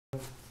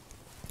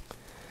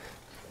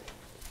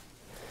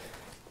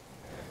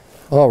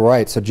All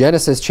right, so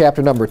Genesis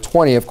chapter number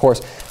 20, of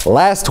course,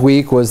 last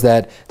week was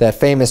that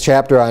famous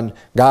chapter on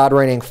God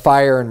raining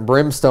fire and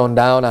brimstone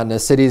down on the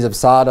cities of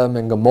Sodom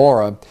and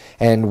Gomorrah,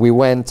 and we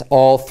went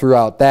all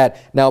throughout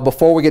that. Now,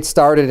 before we get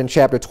started in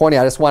chapter 20,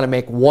 I just want to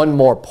make one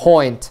more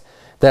point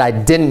that I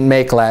didn't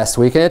make last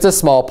week, and it's a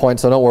small point,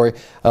 so don't worry.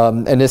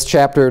 And this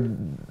chapter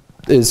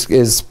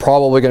is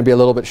probably going to be a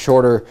little bit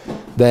shorter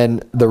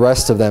than the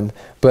rest of them.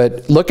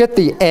 But look at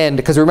the end,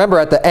 because remember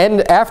at the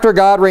end, after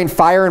God rained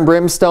fire and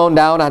brimstone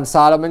down on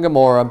Sodom and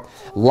Gomorrah,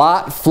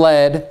 Lot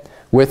fled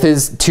with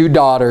his two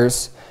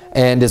daughters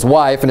and his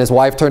wife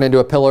turned into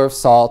a pillar of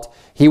salt.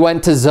 He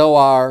went to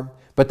Zoar,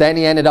 but then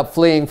he ended up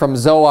fleeing from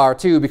Zoar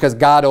too, because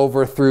God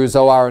overthrew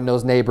Zoar and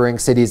those neighboring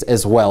cities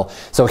as well.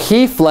 So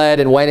he fled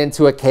and went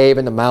into a cave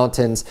in the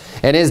mountains,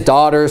 and his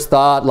daughters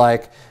thought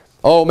like,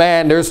 oh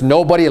man, there's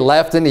nobody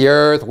left in the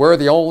earth. We're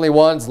the only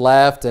ones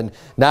left. And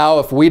now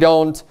if we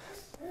don't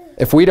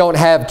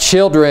have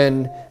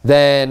children,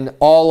 then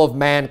all of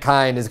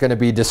mankind is going to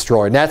be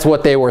destroyed. And that's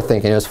what they were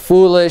thinking. It was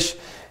foolish.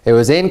 It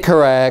was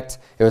incorrect.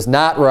 It was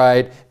not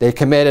right. They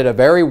committed a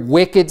very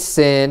wicked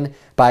sin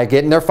by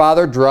getting their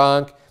father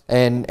drunk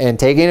and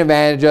taking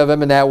advantage of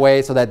him in that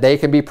way so that they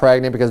can be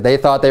pregnant, because they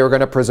thought they were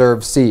going to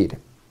preserve seed.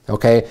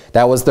 Okay,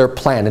 that was their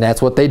plan, and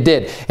that's what they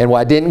did. And what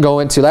I didn't go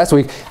into last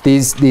week,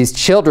 these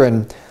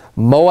children,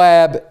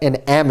 Moab and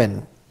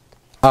Ammon,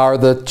 are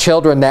the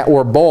children that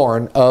were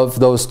born of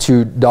those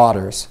two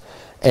daughters.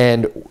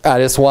 And I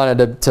just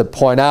wanted to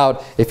point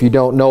out, if you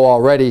don't know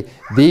already,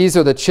 these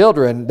are the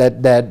children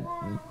that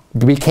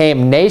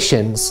became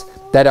nations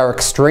that are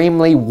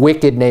extremely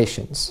wicked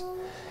nations.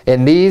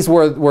 And these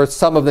were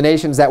some of the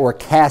nations that were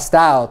cast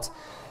out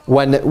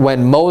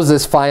when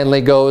Moses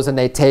finally goes and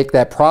they take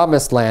that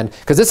promised land.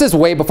 Because this is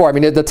way before, I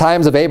mean, at the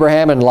times of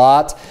Abraham and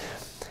Lot,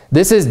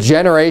 this is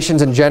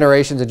generations and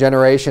generations and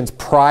generations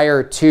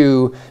prior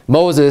to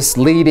Moses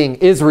leading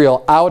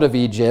Israel out of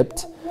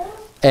Egypt.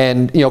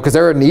 And, you know, because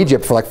they're in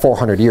Egypt for like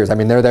 400 years. I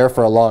mean, they're there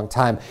for a long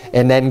time.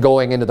 And then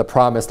going into the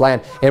promised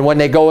land. And when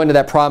they go into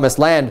that promised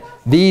land,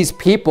 these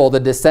people,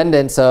 the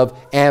descendants of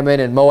Ammon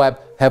and Moab,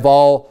 have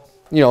all,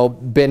 you know,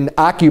 been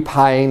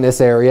occupying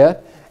this area.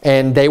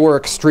 And they were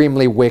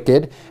extremely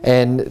wicked.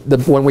 And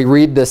when we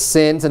read the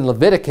sins in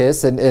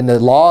Leviticus and the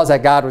laws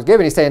that God was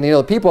giving, he's saying, you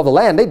know, the people of the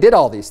land, they did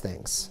all these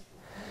things.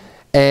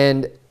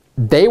 And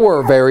they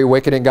were very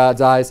wicked in God's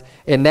eyes.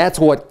 And that's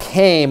what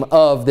came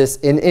of this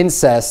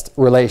incest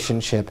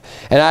relationship.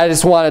 And I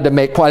just wanted to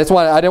make, I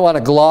didn't want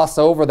to gloss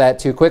over that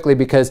too quickly,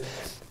 because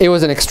it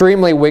was an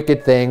extremely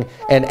wicked thing.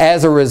 And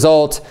as a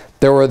result,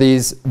 there were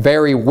these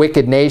very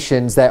wicked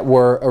nations that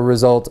were a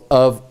result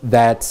of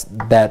that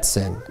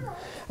sin.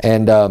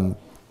 And,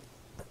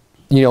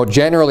 you know,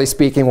 generally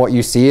speaking, what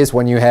you see is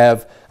when you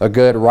have a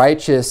good,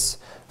 righteous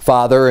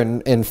father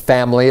and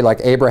family like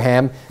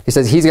Abraham, he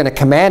says he's going to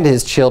command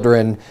his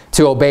children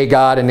to obey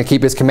God and to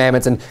keep his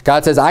commandments. And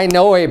God says, I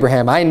know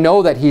Abraham. I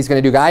know that he's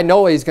going to do God. I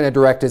know he's going to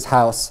direct his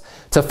house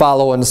to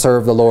follow and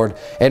serve the Lord.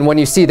 And when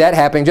you see that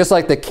happening, just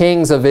like the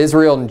kings of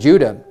Israel and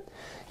Judah,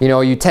 you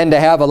know, you tend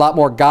to have a lot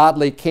more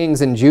godly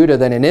kings in Judah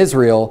than in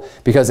Israel,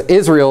 because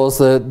Israel is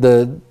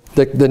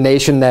the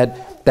nation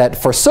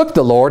that forsook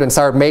the Lord and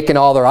started making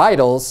all their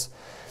idols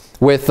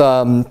with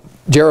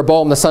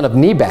Jeroboam the son of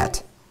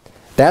Nebat.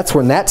 That's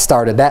when that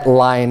started. That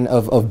line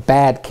of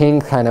bad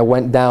kings kind of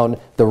went down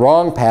the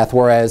wrong path,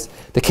 whereas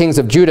the kings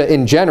of Judah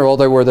in general,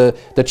 they were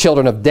the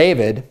children of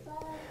David.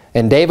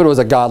 And David was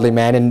a godly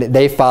man, and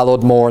they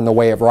followed more in the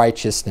way of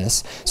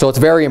righteousness. So it's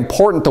very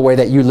important the way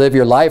that you live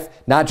your life,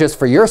 not just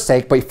for your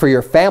sake, but for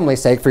your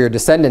family's sake, for your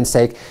descendants'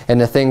 sake,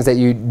 and the things that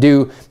you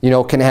do, you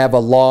know, can have a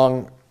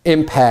long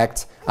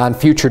impact on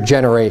future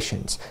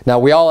generations. Now,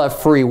 we all have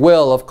free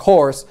will, of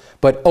course,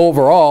 but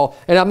overall,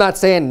 and I'm not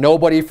saying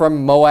nobody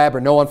from Moab or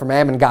no one from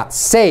Ammon got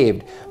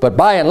saved, but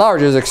by and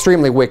large, it's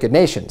extremely wicked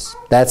nations.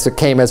 That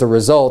came as a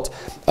result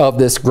of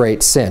this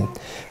great sin.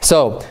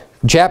 So,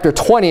 chapter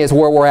 20 is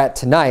where we're at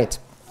tonight.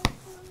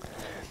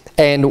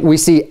 And we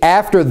see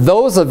after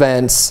those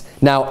events,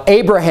 now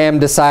Abraham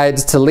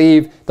decides to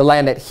leave the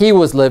land that he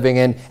was living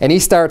in, and he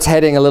starts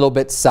heading a little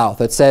bit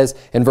south. It says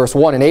in verse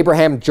 1, and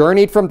Abraham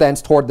journeyed from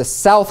thence toward the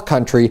south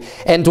country,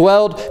 and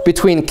dwelled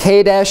between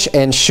Kadesh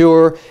and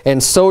Shur,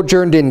 and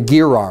sojourned in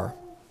Gerar.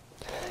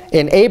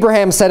 And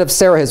Abraham said of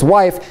Sarah his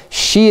wife,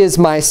 she is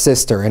my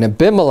sister. And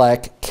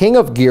Abimelech, king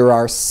of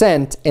Gerar,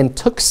 sent and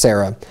took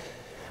Sarah.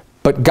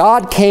 But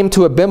God came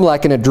to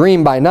Abimelech in a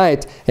dream by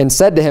night, and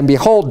said to him,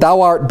 behold,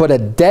 thou art but a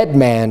dead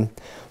man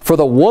for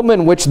the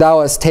woman which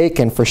thou hast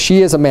taken, for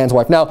she is a man's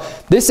wife. Now,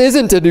 this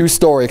isn't a new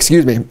story,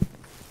 excuse me.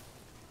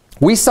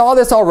 We saw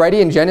this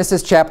already in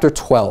Genesis chapter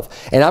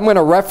 12, and I'm going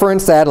to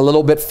reference that a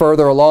little bit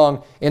further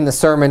along in the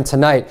sermon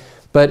tonight.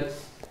 But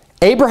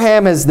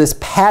Abraham has this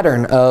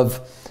pattern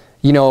of,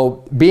 you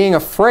know, being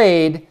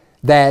afraid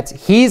that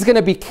he's going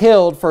to be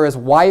killed for his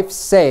wife's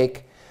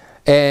sake.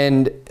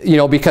 And, you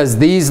know, because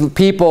these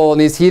people in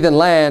these heathen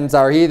lands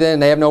are heathen,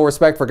 they have no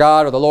respect for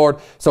God or the Lord.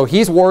 So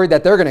he's worried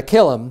that they're going to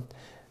kill him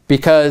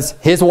because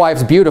his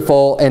wife's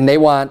beautiful and they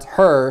want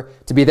her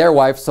to be their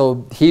wife,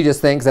 so he just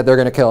thinks that they're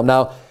going to kill him.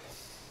 Now,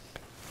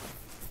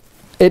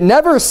 it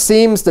never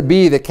seems to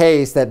be the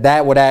case that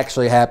that would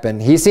actually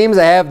happen. He seems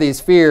to have these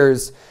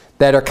fears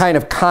that are kind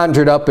of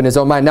conjured up in his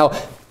own mind. Now,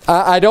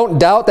 I don't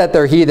doubt that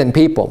they're heathen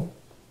people,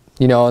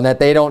 you know, and that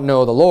they don't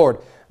know the Lord.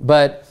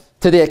 But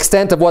to the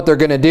extent of what they're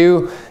going to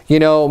do, you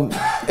know,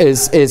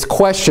 is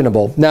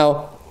questionable.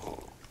 Now,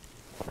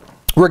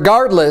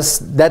 regardless,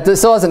 that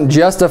this doesn't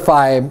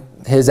justify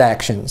his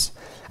actions.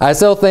 I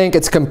still think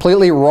it's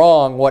completely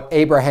wrong what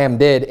Abraham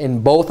did in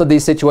both of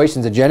these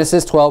situations, in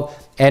Genesis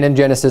 12 and in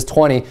Genesis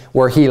 20,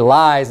 where he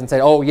lies and said,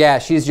 oh yeah,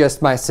 she's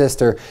just my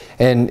sister.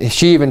 And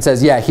she even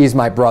says, yeah, he's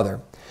my brother.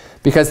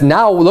 Because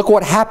now look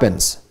what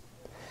happens.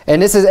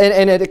 And this is,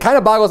 and it kind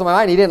of boggles my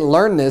mind. He didn't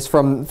learn this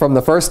from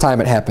the first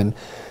time it happened.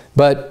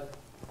 But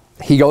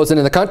he goes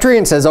into the country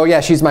and says, oh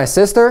yeah, she's my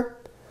sister.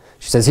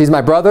 She says, he's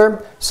my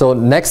brother. So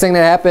next thing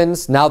that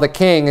happens, now the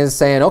king is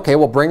saying, okay,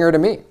 well, bring her to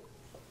me.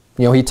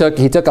 You know, he took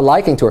a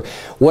liking to her.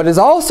 What is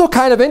also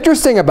kind of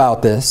interesting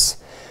about this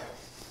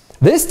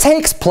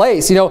takes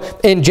place, you know,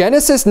 in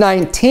Genesis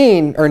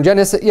 19, or in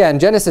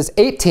Genesis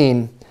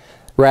 18,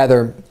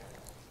 rather,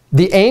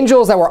 the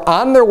angels that were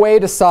on their way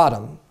to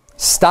Sodom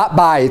stopped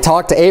by,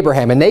 talked to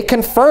Abraham, and they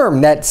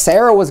confirmed that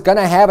Sarah was going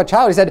to have a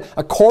child. He said,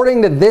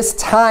 according to this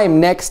time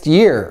next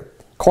year,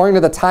 according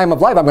to the time of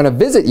life, I'm going to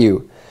visit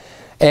you.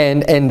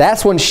 And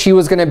that's when she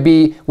was going to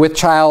be with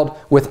child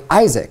with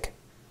Isaac.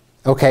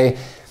 Okay.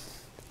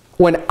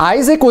 When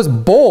Isaac was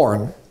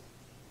born,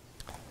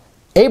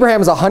 Abraham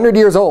was 100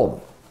 years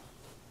old.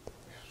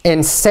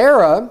 And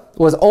Sarah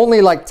was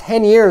only like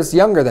 10 years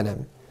younger than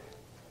him.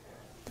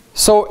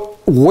 So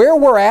where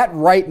we're at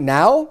right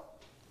now,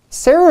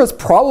 Sarah is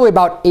probably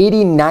about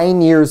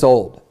 89 years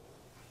old.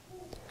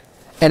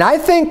 And I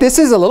think this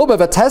is a little bit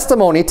of a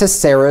testimony to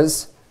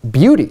Sarah's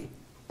beauty.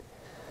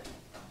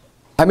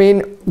 I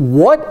mean,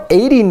 what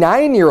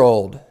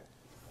 89-year-old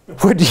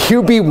would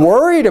you be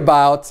worried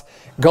about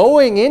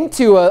going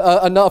into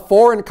a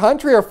foreign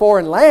country or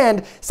foreign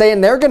land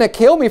saying they're going to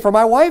kill me for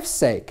my wife's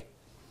sake?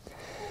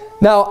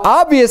 Now,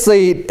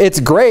 obviously, it's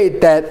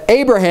great that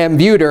Abraham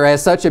viewed her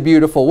as such a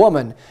beautiful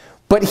woman,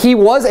 but it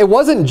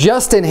wasn't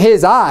just in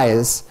his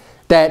eyes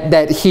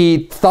that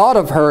he thought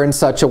of her in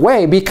such a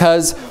way,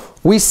 because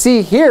we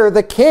see here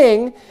the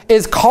king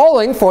is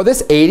calling for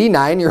this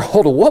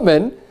 89-year-old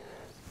woman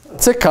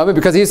to come in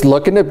because he's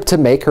looking to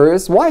make her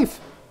his wife.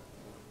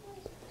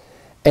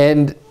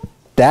 And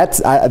that's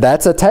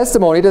a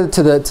testimony to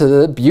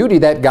the beauty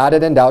that God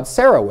had endowed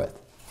Sarah with.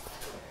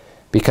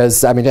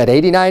 Because, I mean, at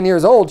 89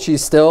 years old,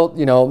 she's still,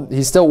 you know,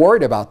 he's still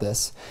worried about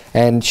this.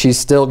 And she's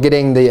still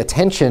getting the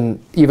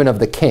attention even of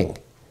the king.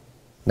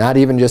 Not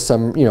even just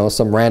some, you know,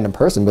 some random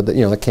person, but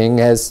the king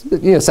has,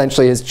 you know,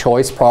 essentially his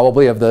choice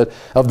probably of the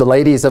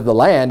ladies of the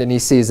land, and he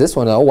sees this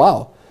one, oh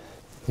wow,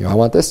 you know, I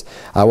want this,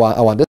 I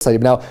want this lady.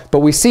 Now, but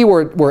we see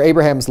where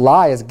Abraham's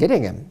lie is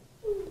getting him.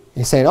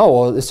 He's saying, oh,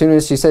 well, as soon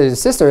as she says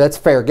his sister, that's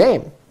fair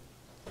game,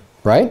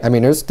 right? I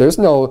mean, there's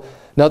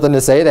nothing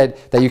to say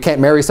that you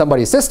can't marry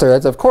somebody's sister.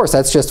 Of course,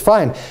 that's just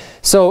fine.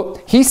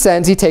 So he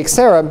takes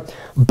Sarah,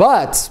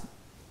 but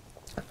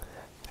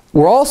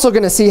we're also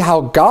going to see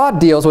how God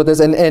deals with this.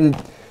 And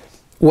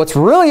what's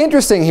really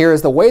interesting here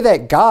is the way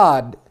that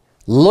God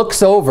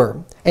looks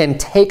over and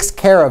takes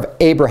care of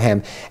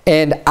Abraham.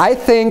 And I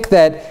think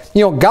that,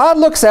 you know, God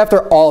looks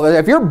after all of it.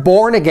 If you're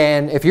born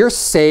again, if you're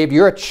saved,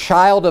 you're a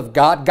child of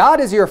God. God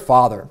is your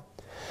father.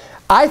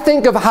 I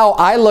think of how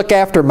I look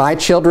after my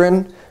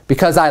children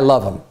because I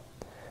love them.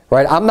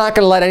 Right? I'm not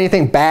going to let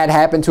anything bad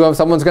happen to him.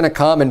 Someone's going to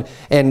come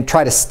and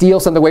try to steal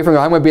something away from him.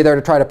 I'm going to be there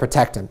to try to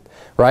protect him.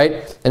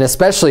 Right? And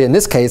especially in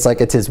this case,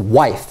 like it's his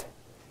wife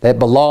that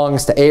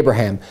belongs to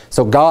Abraham.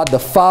 So God the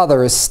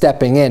Father is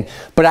stepping in.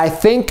 But I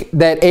think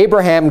that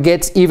Abraham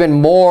gets even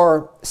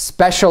more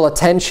special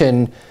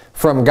attention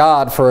from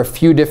God for a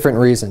few different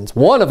reasons.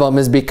 One of them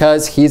is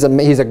because he's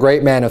a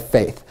great man of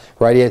faith.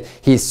 Right?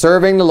 He's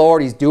serving the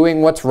Lord. He's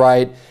doing what's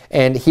right.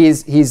 And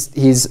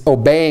he's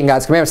obeying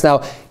God's commandments.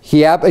 Now,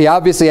 he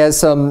obviously has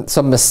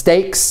some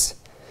mistakes.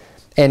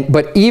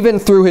 But even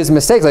through his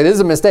mistakes, like this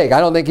is a mistake.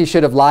 I don't think he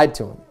should have lied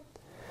to him.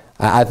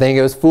 I think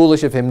it was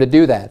foolish of him to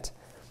do that.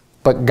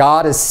 But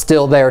God is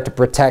still there to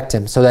protect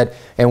him. So that,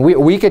 and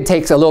we could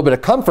take a little bit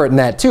of comfort in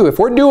that too. If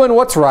we're doing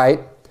what's right,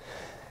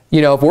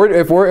 you know,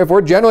 if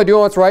we're generally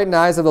doing what's right in the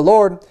eyes of the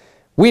Lord,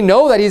 we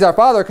know that he's our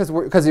Father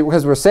because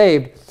we're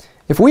saved.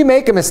 If we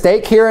make a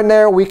mistake here and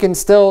there, we can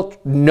still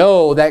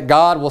know that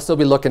God will still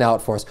be looking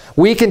out for us.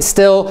 We can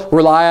still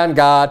rely on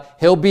God.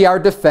 He'll be our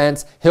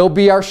defense. He'll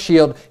be our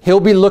shield. He'll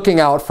be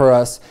looking out for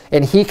us.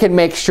 And he can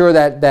make sure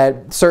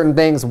that certain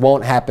things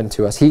won't happen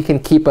to us. He can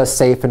keep us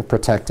safe and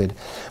protected.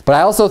 But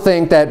I also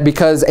think that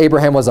because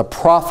Abraham was a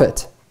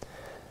prophet,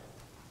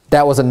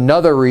 that was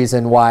another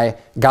reason why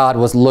God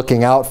was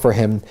looking out for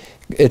him.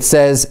 It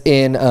says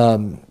in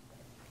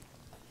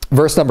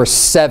verse number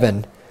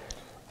 7,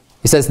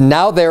 he says,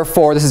 now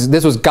therefore,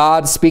 this was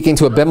God speaking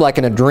to Abimelech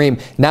in a dream.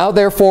 Now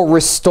therefore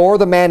restore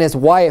the man his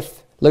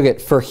wife, Look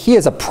at, for he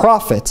is a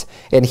prophet,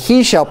 and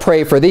he shall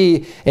pray for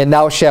thee, and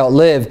thou shalt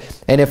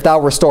live. And if thou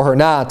restore her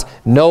not,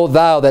 know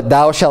thou that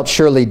thou shalt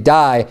surely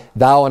die,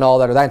 thou and all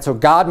that are thine. So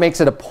God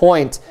makes it a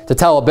point to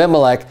tell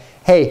Abimelech,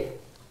 hey,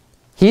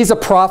 he's a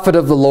prophet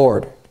of the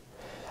Lord.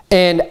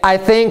 And I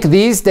think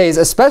these days,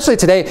 especially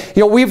today,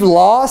 we've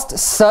lost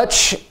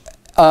such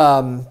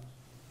so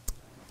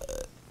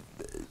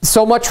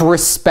much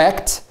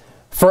respect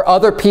for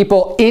other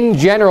people in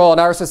general in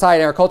our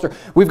society, in our culture.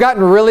 We've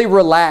gotten really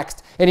relaxed.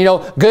 And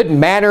good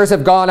manners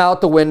have gone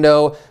out the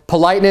window.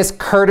 Politeness,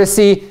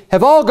 courtesy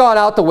have all gone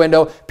out the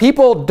window.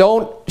 People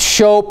don't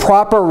show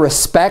proper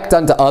respect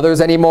unto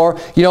others anymore.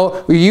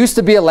 We used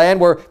to be a land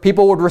where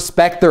people would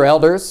respect their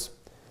elders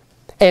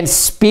and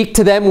speak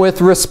to them with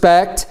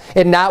respect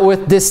and not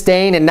with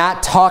disdain, and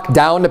not talk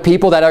down to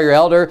people that are your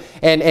elder,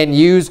 and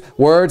use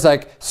words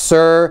like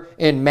sir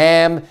and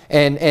ma'am,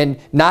 and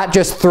not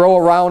just throw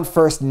around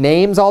first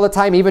names all the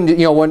time. Even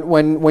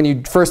when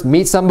you first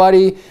meet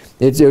somebody,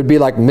 it would be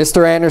like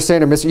Mr.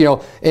 Anderson or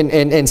Mr.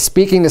 And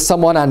speaking to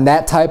someone on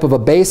that type of a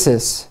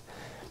basis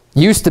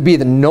used to be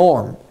the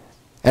norm.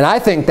 And I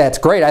think that's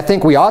great. I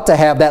think we ought to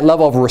have that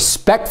level of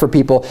respect for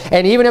people.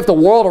 And even if the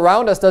world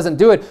around us doesn't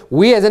do it,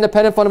 we as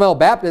Independent Fundamental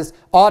Baptists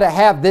ought to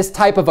have this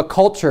type of a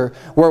culture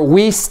where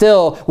we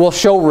still will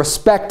show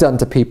respect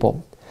unto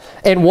people.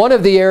 And one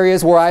of the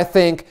areas where I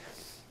think,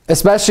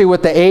 especially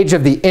with the age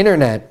of the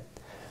internet,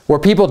 where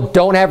people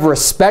don't have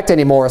respect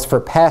anymore is for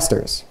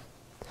pastors.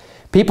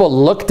 People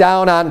look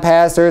down on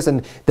pastors,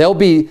 and they'll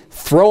be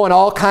throwing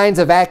all kinds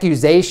of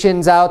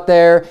accusations out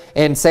there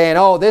and saying,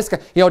 oh, this guy,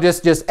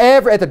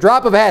 at the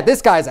drop of a hat,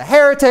 this guy's a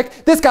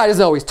heretic. This guy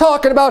doesn't know what he's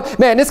talking about.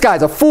 Man, this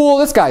guy's a fool.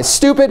 This guy's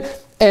stupid.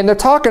 And they're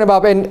talking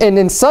about, and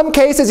in some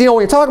cases, when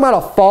you're talking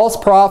about a false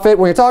prophet,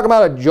 when you're talking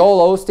about a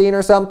Joel Osteen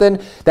or something,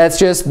 that's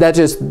just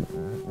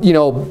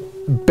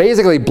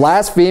basically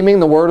blaspheming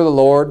the word of the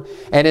Lord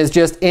and is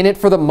just in it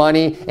for the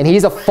money, and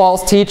he's a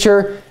false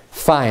teacher,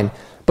 fine.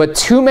 But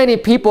too many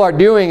people are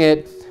doing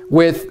it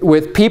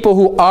with people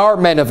who are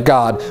men of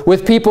God,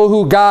 with people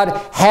who God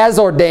has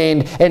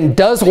ordained and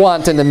does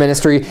want in the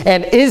ministry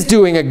and is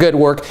doing a good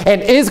work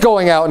and is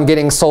going out and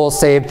getting souls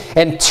saved.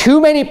 And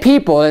too many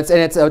people, and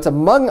it's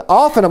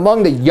often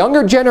among the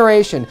younger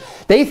generation,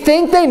 they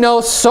think they know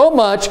so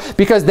much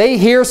because they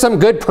hear some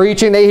good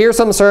preaching, they hear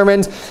some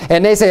sermons,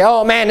 and they say,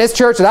 oh man, this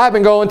church that I've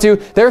been going to,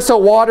 they're so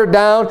watered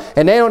down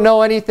and they don't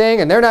know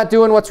anything and they're not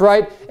doing what's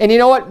right. And you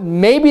know what?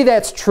 Maybe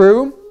that's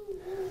true.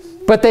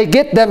 But they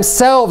get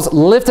themselves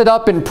lifted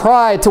up in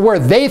pride to where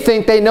they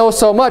think they know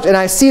so much. And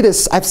I've seen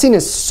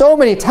this so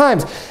many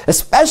times,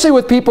 especially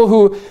with people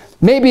who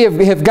maybe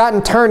have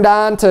gotten turned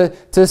on to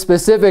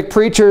specific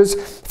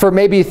preachers for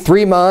maybe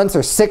 3 months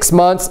or 6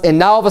 months, and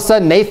now all of a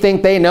sudden they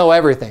think they know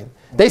everything.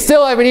 They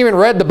still haven't even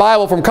read the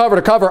Bible from cover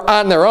to cover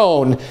on their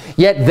own,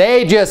 yet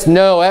they just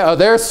know, oh,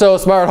 they're so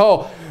smart.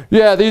 Oh,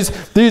 yeah, these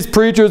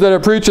preachers that are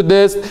preaching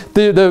this,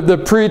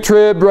 the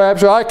pre-trib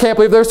rapture, I can't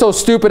believe they're so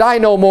stupid. I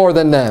know more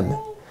than them.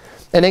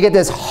 And they get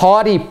this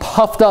haughty,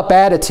 puffed up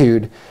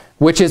attitude,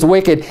 which is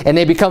wicked, and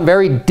they become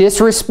very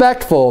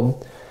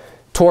disrespectful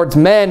towards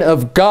men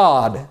of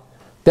God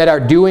that are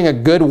doing a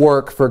good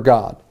work for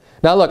God.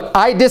 Now look,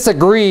 I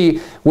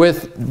disagree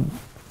with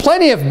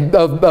plenty of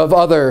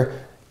other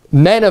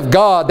men of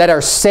God that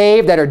are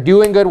saved, that are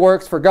doing good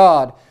works for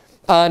God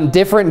on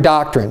different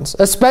doctrines,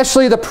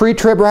 especially the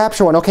pre-trib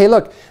rapture one. Okay,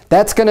 look,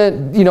 that's going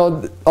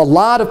to, a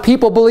lot of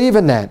people believe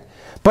in that.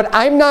 But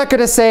I'm not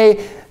going to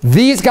say,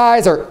 these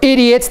guys are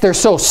idiots, they're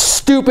so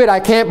stupid,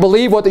 I can't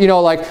believe what,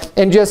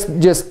 and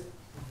just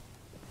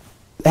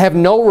have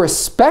no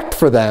respect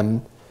for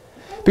them.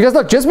 Because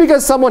look, just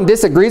because someone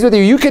disagrees with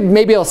you, you could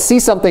maybe see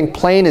something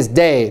plain as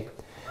day,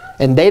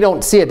 and they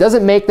don't see it.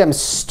 Doesn't make them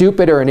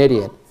stupid or an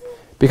idiot.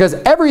 Because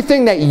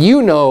everything that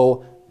you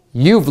know,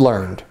 you've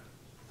learned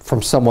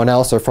from someone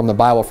else or from the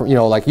Bible.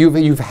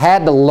 You've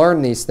had to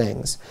learn these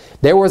things.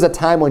 There was a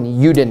time when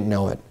you didn't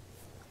know it.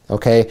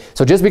 Okay,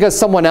 so just because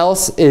someone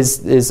else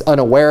is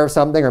unaware of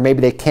something, or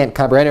maybe they can't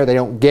comprehend it, or they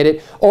don't get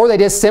it, or they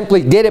just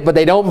simply get it but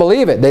they don't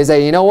believe it. They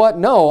say, you know what?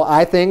 No,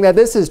 I think that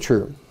this is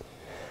true.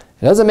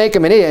 It doesn't make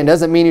them an idiot. It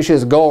doesn't mean you should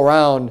just go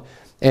around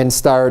and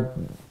start,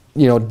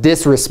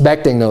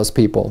 disrespecting those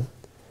people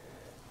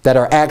that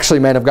are actually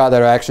men of God,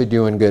 that are actually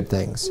doing good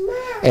things.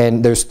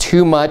 And there's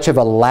too much of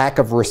a lack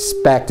of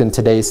respect in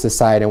today's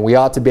society, and we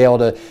ought to be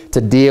able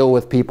to deal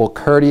with people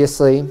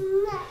courteously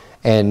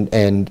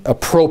and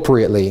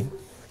appropriately.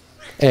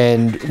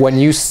 And when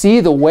you see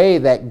the way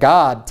that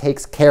God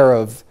takes care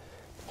of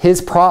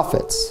his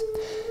prophets,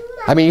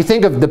 I mean, you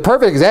think of the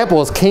perfect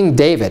example is King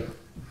David,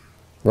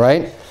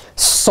 right?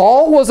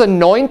 Saul was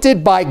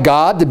anointed by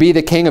God to be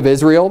the king of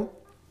Israel.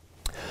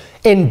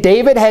 And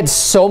David had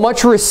so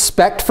much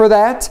respect for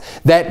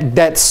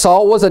that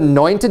Saul was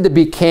anointed to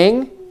be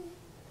king,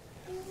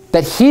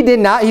 that he did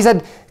not, he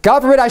said, God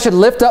forbid I should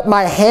lift up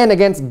my hand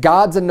against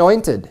God's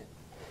anointed.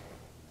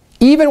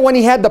 Even when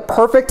he had the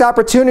perfect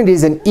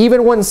opportunities, and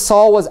even when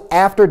Saul was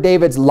after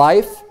David's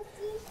life,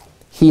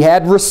 he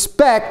had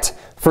respect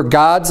for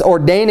God's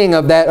ordaining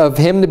of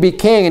him to be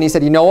king. And he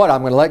said, you know what? I'm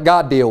going to let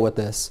God deal with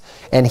this.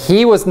 And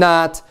he was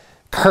not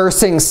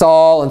cursing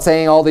Saul and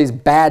saying all these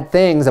bad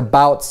things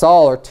about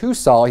Saul or to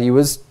Saul. He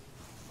was,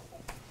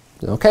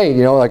 okay,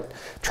 you know, like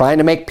trying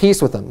to make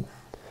peace with him.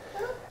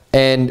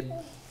 And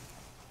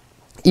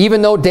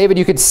even though David,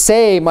 you could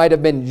say, might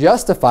have been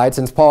justified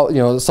since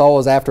Saul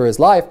was after his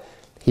life,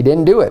 he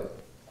didn't do it.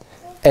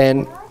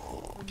 And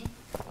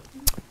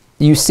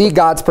you see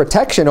God's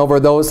protection over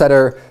those that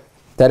are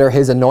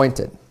his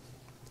anointed.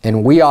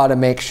 And we ought to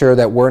make sure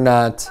that we're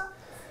not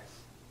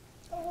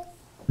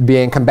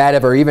being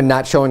combative or even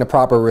not showing the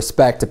proper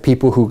respect to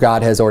people who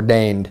God has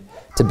ordained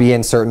to be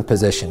in certain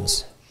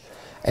positions.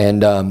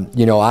 And,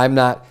 you know, I'm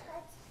not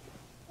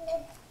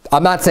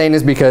saying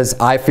this because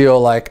I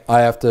feel like I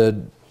have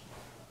to,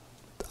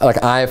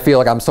 I feel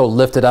like I'm so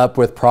lifted up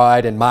with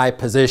pride in my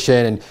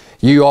position and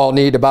you all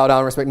need to bow down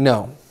and respect.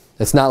 No,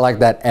 it's not like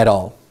that at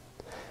all.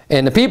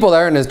 And the people that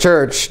are in this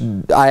church,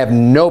 I have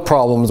no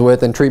problems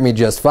with and treat me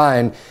just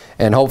fine.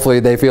 And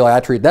hopefully they feel like I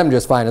treat them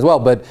just fine as well.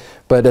 But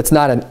it's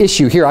not an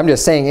issue here. I'm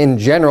just saying in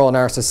general in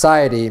our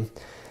society,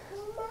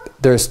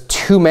 there's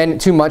too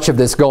much of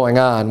this going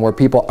on where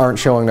people aren't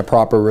showing the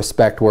proper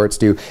respect where it's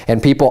due.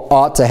 And people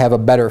ought to have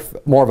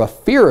more of a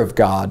fear of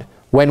God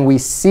when we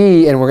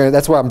see, and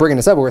that's why I'm bringing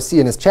this up, we're seeing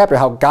in this chapter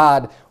how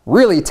God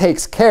really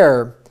takes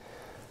care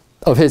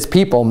of his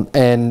people,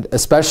 and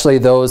especially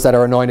those that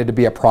are anointed to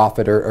be a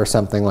prophet or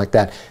something like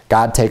that.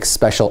 God takes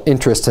special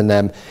interest in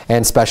them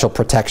and special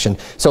protection.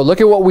 So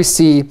look at what we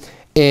see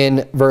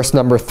in verse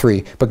number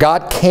 3. But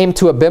God came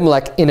to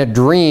Abimelech in a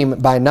dream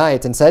by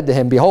night and said to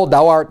him, behold,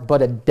 thou art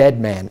but a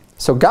dead man.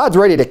 So God's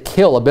ready to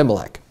kill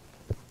Abimelech.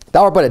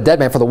 Thou art but a dead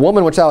man, for the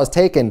woman which thou hast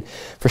taken,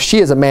 for she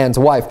is a man's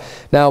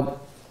wife. Now,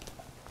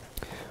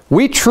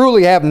 we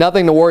truly have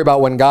nothing to worry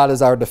about when God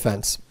is our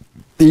defense.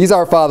 He's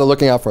our Father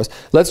looking out for us.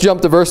 Let's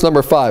jump to verse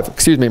number 5.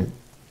 Excuse me.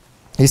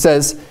 He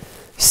says,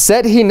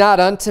 said he not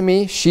unto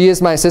me, she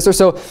is my sister?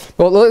 So,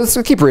 well, let's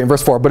keep reading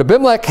verse 4. But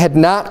Abimelech had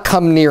not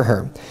come near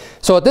her.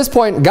 So at this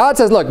point, God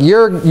says, look,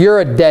 you're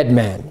a dead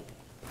man.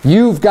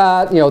 You've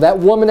got, that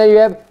woman that you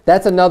have,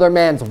 that's another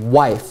man's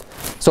wife.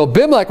 So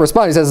Abimelech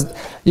responds. He says,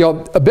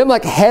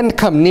 Abimelech hadn't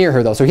come near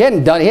her though. So he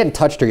hadn't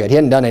touched her yet. He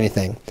hadn't done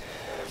anything.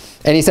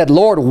 And he said,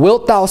 Lord,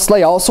 wilt thou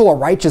slay also a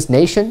righteous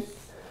nation?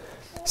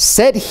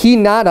 Said he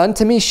not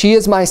unto me, she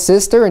is my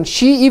sister? And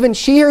even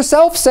she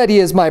herself said, he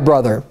is my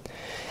brother.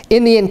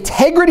 In the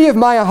integrity of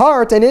my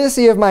heart and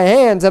innocency of my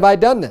hands have I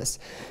done this.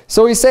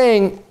 So he's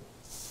saying,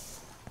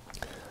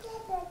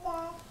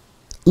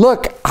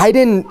 look, I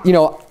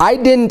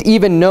didn't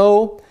even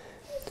know.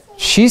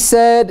 She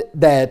said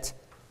that,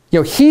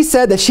 he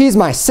said that she's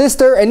my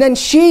sister. And then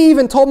she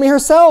even told me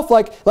herself,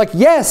 like,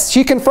 yes,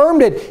 she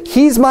confirmed it.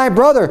 He's my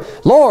brother.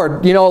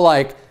 Lord,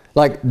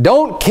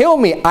 don't kill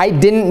me. I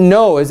didn't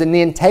know. It's in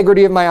the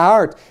integrity of my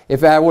heart.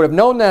 If I would have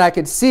known that, I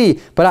could see.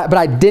 But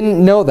I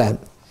didn't know that.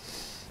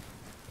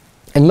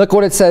 And look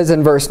what it says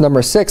in verse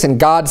number 6. And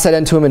God said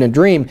unto him in a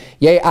dream,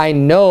 yea, I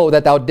know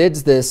that thou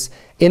didst this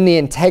in the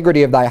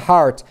integrity of thy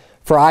heart,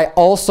 for I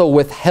also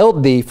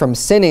withheld thee from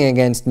sinning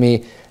against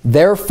me.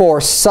 Therefore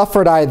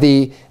suffered I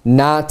thee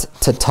not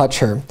to touch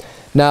her.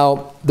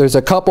 Now, there's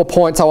a couple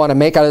points I want to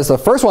make out of this. The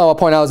first one I want to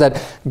point out is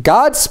that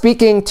God's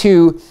speaking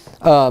to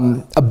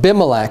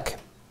Abimelech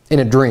in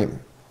a dream.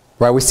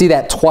 Right? We see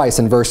that twice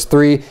in verse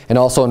 3 and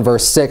also in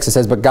verse 6. It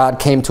says, but God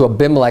came to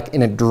Abimelech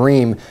in a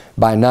dream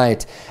by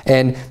night.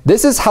 And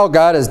this is how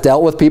God has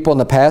dealt with people in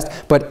the past.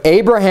 But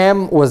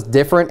Abraham was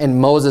different and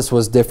Moses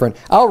was different.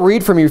 I'll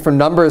read from you from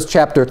Numbers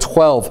chapter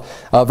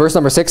 12. Verse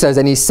number 6 says,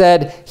 and he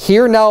said,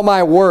 hear now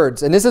my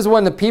words. And this is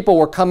when the people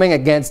were coming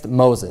against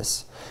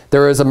Moses.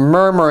 There was a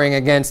murmuring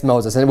against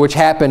Moses, which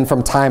happened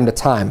from time to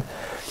time.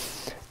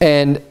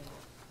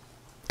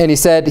 And he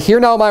said,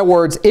 hear now my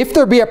words. If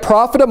there be a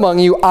prophet among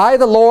you, I,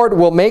 the Lord,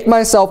 will make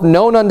myself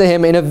known unto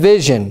him in a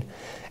vision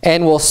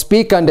and will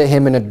speak unto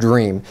him in a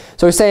dream.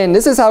 So he's saying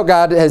this is how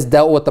God has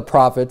dealt with the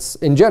prophets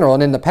in general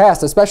and in the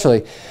past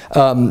especially.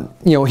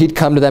 He'd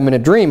come to them in a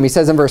dream. He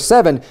says in verse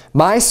 7,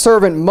 my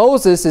servant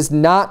Moses is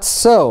not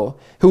so,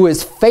 who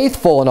is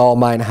faithful in all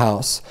mine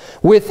house.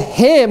 With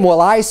him will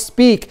I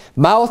speak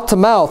mouth to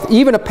mouth,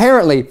 even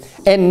apparently,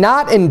 and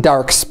not in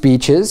dark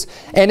speeches.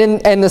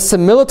 And the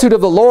similitude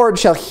of the Lord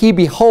shall he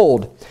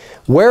behold.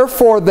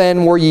 Wherefore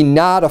then were ye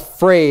not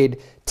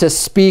afraid to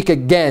speak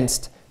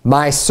against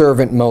my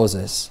servant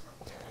Moses?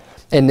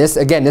 And this,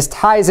 again, this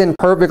ties in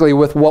perfectly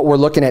with what we're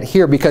looking at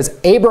here, because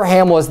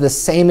Abraham was the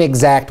same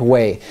exact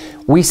way.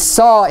 We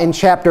saw in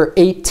chapter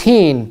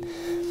 18,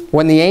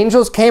 when the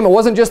angels came, it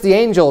wasn't just the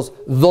angels,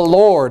 the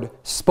Lord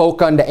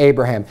spoke unto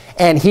Abraham.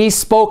 And he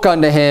spoke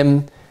unto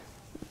him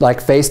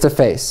like face to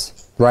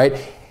face,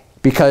 right?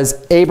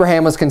 Because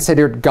Abraham was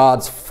considered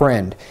God's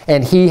friend.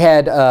 And he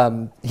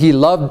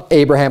loved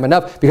Abraham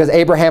enough because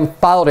Abraham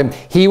followed him.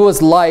 He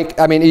was like,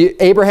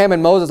 Abraham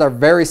and Moses are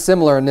very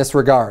similar in this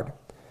regard.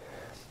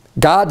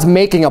 God's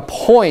making a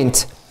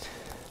point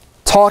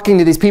talking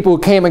to these people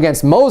who came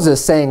against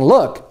Moses saying,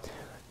 look,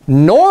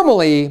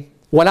 normally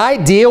When I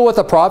deal with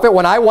a prophet,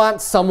 when I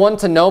want someone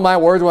to know my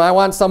words, when I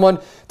want someone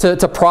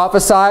to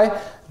prophesy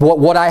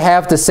what I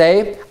have to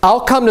say,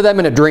 I'll come to them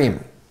in a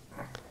dream.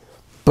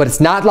 But it's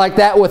not like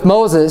that with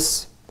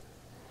Moses.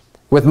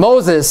 With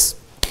Moses,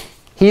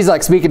 he's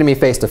like speaking to me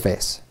face to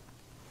face.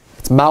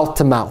 It's mouth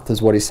to mouth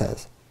is what he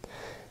says.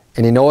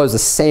 And you know it was the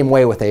same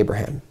way with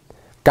Abraham.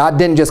 God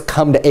didn't just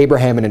come to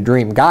Abraham in a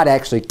dream. God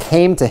actually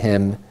came to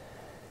him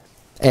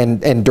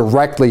and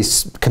directly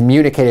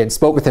communicated and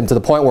spoke with him to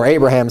the point where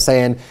Abraham's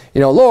saying,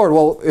 Lord,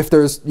 well, if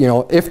there's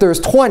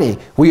 20,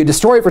 will you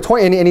destroy it for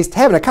 20? And he's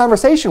having a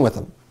conversation with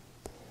him.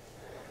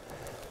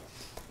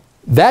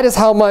 That is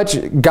how much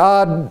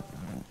God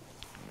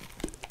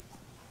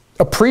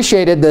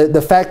appreciated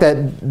the fact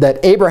that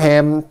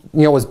Abraham,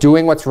 was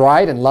doing what's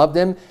right and loved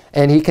him,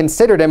 and he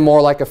considered him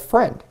more like a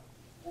friend.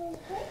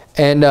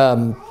 And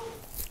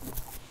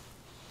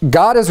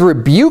God is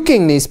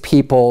rebuking these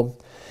people.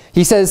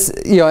 He says,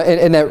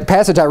 in that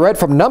passage I read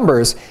from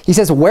Numbers, he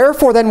says,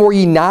 wherefore then were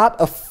ye not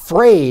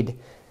afraid?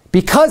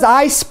 Because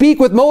I speak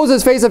with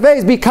Moses face to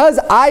face, because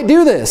I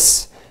do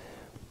this.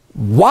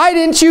 Why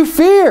didn't you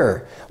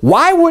fear?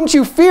 Why wouldn't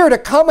you fear to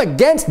come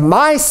against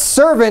my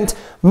servant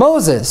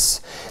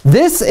Moses?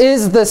 This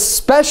is the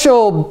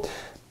special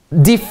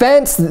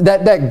defense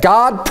that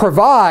God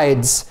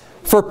provides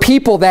for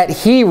people that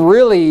he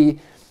really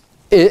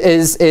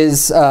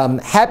is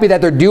happy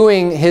that they're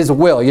doing his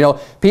will.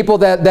 People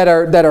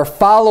that are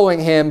following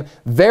him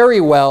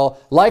very well,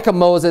 like a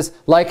Moses,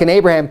 like an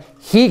Abraham.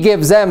 He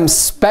gives them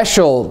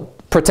special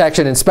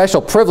protection and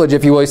special privilege,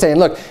 if you will. He's saying,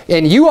 look,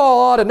 and you all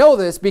ought to know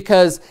this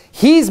because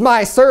he's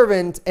my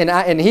servant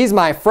and he's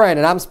my friend,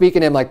 and I'm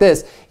speaking to him like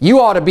this. You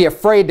ought to be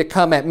afraid to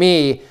come at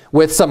me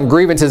with some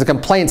grievances and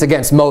complaints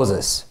against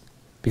Moses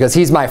because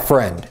he's my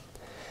friend.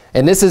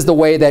 And this is the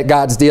way that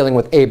God's dealing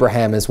with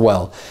Abraham as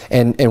well.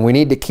 And we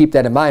need to keep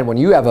that in mind. When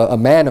you have a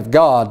man of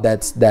God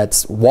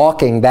that's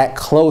walking that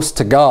close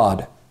to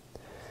God,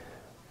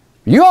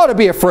 you ought to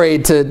be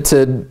afraid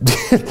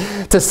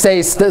to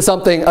say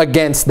something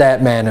against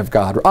that man of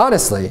God.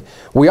 Honestly,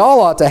 we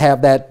all ought to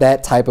have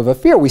that type of a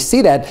fear. We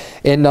see that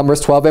in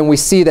Numbers 12, and we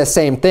see the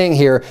same thing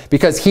here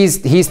because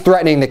he's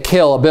threatening to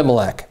kill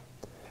Abimelech.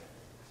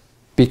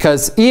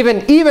 Because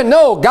even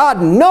though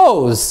God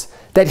knows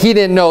that he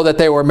didn't know that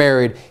they were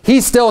married,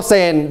 he's still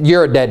saying,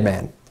 you're a dead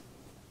man.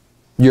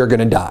 You're going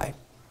to die.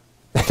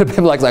 And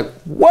Abimelech's like,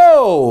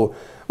 whoa,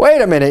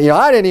 wait a minute.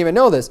 I didn't even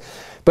know this.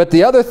 But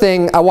the other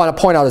thing I want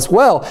to point out as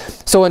well,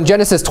 so in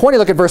Genesis 20,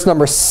 look at verse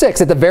number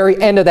 6. At the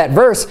very end of that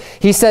verse,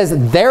 he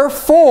says,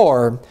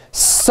 therefore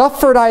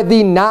suffered I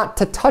thee not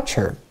to touch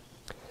her.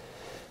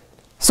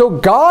 So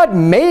God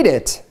made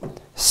it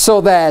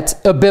so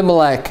that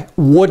Abimelech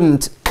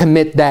wouldn't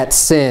commit that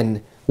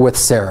sin with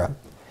Sarah.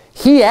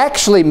 He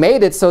actually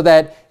made it so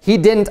that he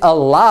didn't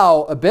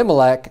allow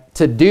Abimelech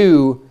to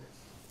do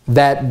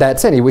that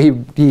sin.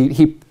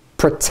 He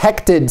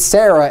protected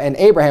Sarah and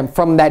Abraham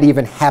from that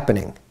even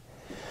happening,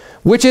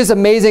 which is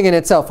amazing in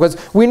itself. Because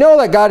we know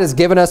that God has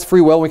given us free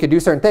will, and we can do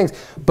certain things,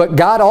 but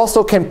God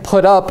also can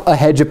put up a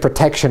hedge of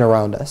protection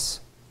around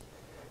us.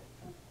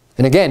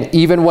 And again,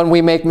 even when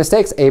we make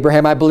mistakes,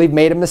 Abraham, I believe,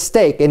 made a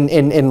mistake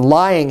in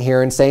lying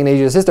here and saying that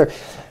he's his sister,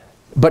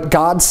 but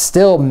God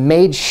still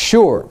made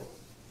sure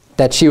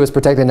that she was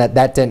protected and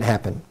that didn't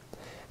happen.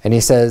 And he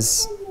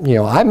says,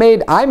 I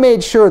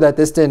made sure that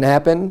this didn't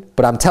happen,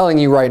 but I'm telling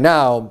you right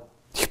now,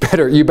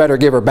 you better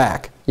give her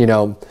back,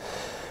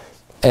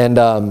 And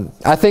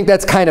I think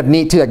that's kind of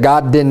neat too, that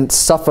God didn't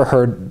suffer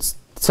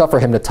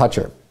him to touch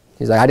her.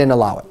 He's like, I didn't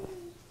allow it.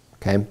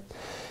 Okay?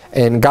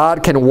 And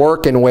God can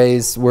work in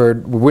ways where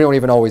we don't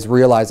even always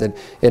realize it.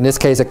 In this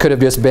case, it could have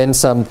just been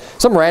some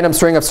random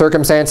string of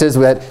circumstances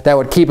that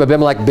would keep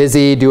Abimelech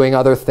busy doing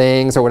other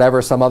things or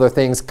whatever, some other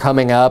things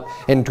coming up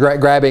and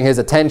grabbing his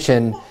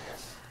attention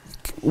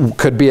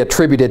could be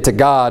attributed to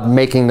God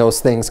making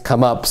those things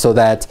come up so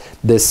that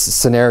this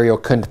scenario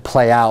couldn't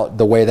play out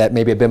the way that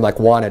maybe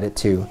Abimelech wanted it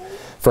to,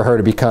 for her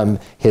to become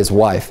his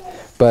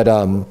wife. But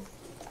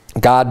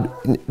God,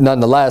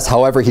 nonetheless,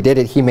 however he did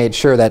it, he made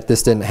sure that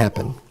this didn't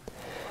happen.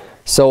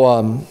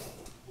 So,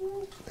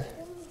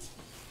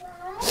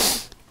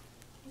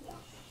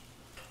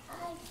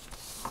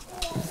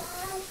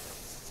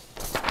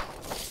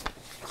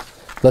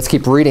 let's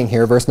keep reading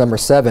here, verse number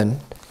 7.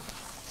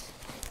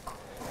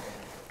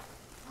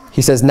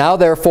 He says, now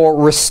therefore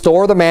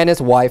restore the man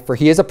his wife, for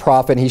he is a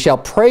prophet, and he shall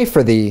pray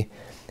for thee,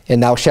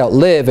 and thou shalt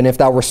live. And if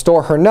thou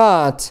restore her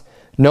not,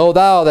 know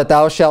thou that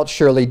thou shalt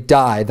surely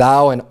die,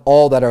 thou and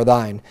all that are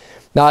thine.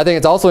 Now I think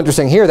it's also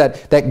interesting here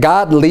that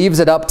God leaves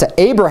it up to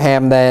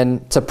Abraham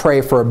then to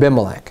pray for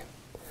Abimelech.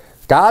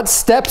 God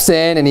steps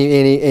in and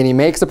he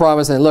makes the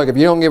promise, and look, if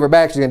you don't give her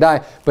back, she's going to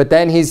die. But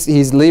then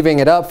he's leaving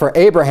it up for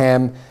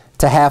Abraham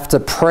to have to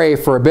pray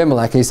for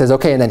Abimelech. And he says,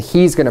 okay, and then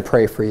he's going to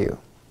pray for you.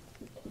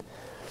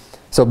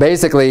 So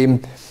basically,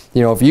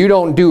 if you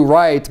don't do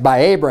right by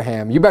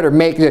Abraham, you better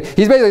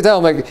he's basically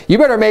telling him, like, you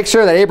better make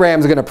sure that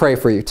Abraham's going to pray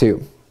for you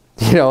too.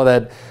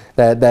 And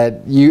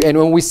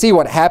when we see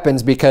what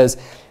happens, because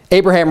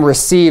Abraham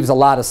receives a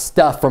lot of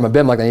stuff from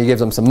Abimelech, and he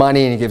gives him some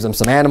money, and he gives him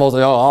some animals,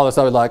 and all this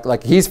stuff.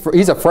 Like he's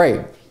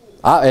afraid,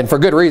 and for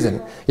good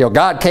reason.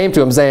 God came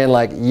to him saying,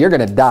 like, you're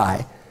going to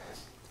die.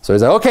 So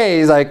he's like, okay.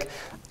 He's like,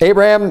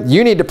 Abraham,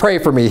 you need to pray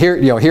for me. Here,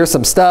 here's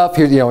some stuff.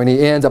 Here, and he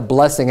ends up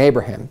blessing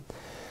Abraham.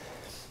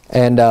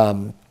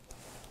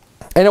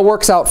 And it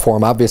works out for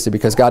him, obviously,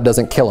 because God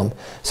doesn't kill him.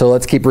 So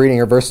let's keep reading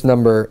here. Verse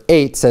number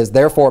 8 says,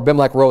 therefore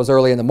Abimelech rose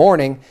early in the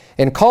morning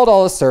and called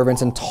all his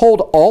servants and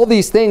told all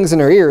these things in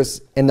their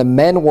ears, and the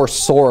men were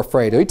sore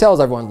afraid. He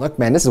tells everyone, look,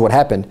 man, this is what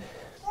happened.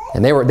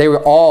 And they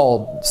were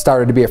all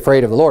started to be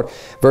afraid of the Lord.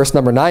 Verse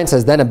number 9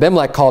 says, then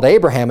Abimelech called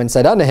Abraham and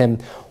said unto him,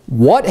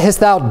 what hast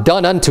thou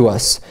done unto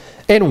us?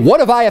 And what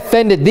have I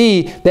offended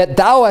thee, that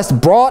thou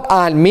hast brought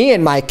on me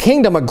and my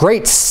kingdom a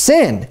great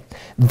sin?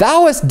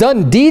 Thou hast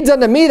done deeds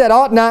unto me that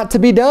ought not to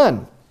be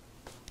done.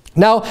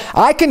 Now,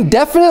 I can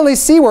definitely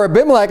see where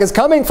Abimelech is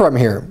coming from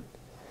here.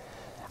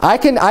 I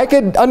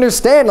could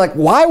understand, like,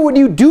 why would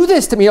you do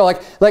this to me?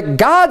 Like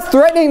God's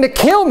threatening to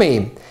kill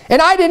me.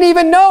 And I didn't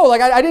even know.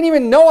 Like, I didn't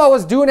even know I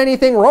was doing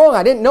anything wrong.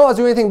 I didn't know I was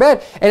doing anything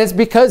bad. And it's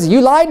because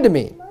you lied to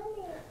me.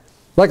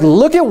 Like,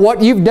 look at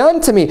what you've done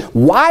to me.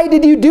 Why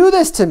did you do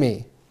this to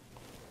me?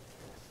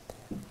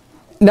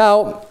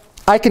 Now,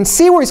 I can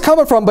see where he's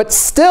coming from, but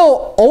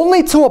still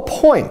only to a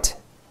point.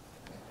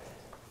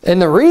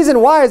 And the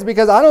reason why is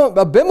because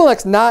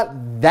Abimelech's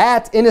not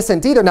that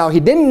innocent either. Now, he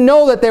didn't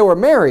know that they were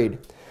married.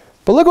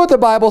 But look what the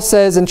Bible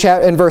says in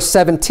verse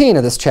 17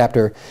 of this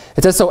chapter.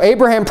 It says, so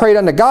Abraham prayed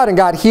unto God, and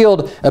God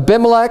healed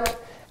Abimelech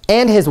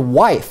and his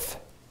wife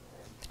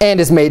and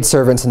his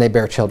maidservants, and they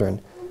bare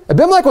children.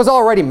 Abimelech was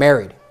already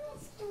married.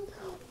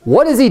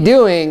 What is he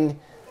doing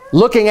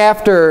looking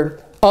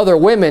after other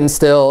women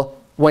still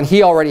when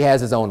he already has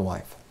his own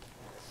wife?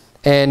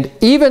 And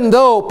even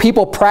though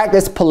people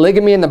practice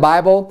polygamy in the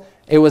Bible,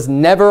 it was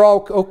never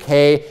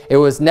okay. It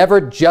was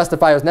never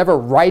justified. It was never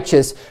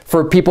righteous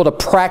for people to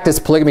practice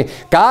polygamy.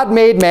 God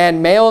made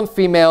man, male and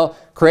female,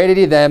 created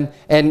he them,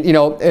 and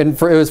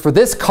it was for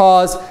this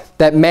cause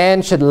that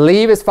man should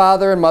leave his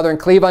father and mother and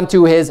cleave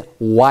unto his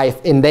wife,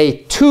 and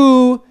they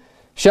two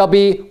shall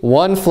be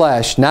one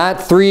flesh.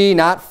 Not three,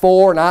 not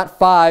four, not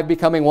five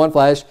becoming one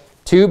flesh.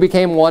 Two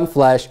became one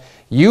flesh.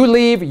 You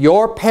leave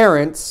your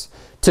parents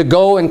to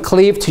go and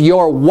cleave to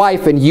your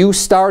wife, and you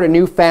start a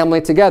new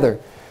family together.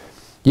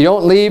 You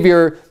don't leave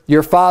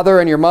your father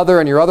and your mother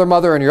and your other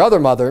mother and your other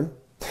mother.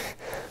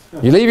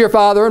 You leave your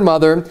father and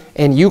mother,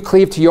 and you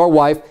cleave to your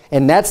wife,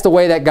 and that's the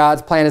way that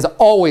God's plan has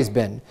always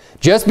been.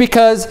 Just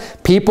because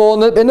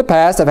people in the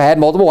past have had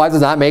multiple wives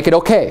does not make it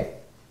okay.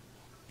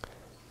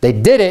 They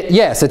did it,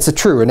 yes, it's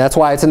true, and that's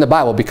why it's in the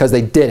Bible, because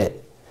they did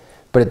it.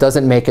 But it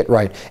doesn't make it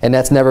right, and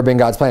that's never been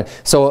God's plan.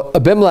 So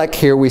Abimelech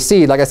here we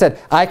see, like I said,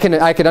 I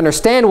can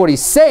understand what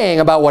he's saying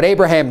about what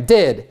Abraham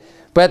did,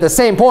 but at the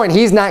same point,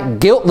 he's not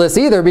guiltless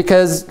either,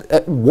 because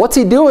what's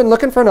he doing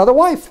looking for another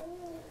wife?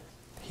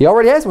 He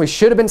already has one. He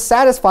should have been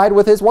satisfied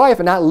with his wife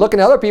and not looking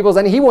at other people's,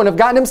 and he wouldn't have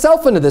gotten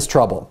himself into this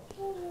trouble.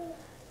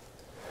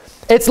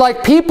 It's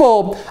like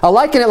people are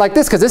liking it like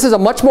this, because this is a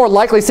much more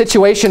likely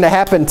situation to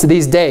happen to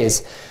these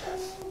days.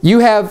 You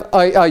have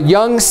a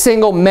young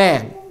single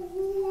man,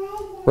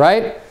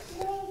 right?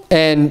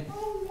 And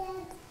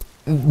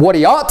what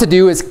he ought to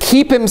do is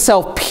keep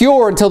himself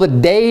pure until the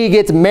day he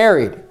gets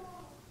married.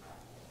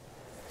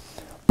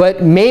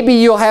 But maybe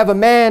you'll have a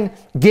man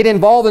get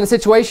involved in a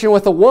situation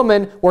with a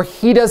woman where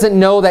he doesn't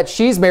know that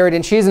she's married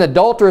and she's an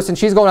adulteress and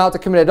she's going out to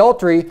commit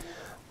adultery.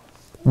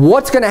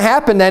 What's going to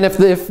happen then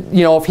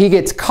if he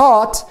gets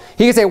caught?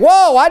 He can say,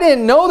 whoa, I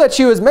didn't know that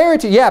she was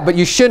married to you. Yeah, but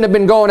you shouldn't have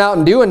been going out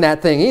and doing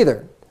that thing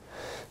either.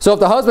 So if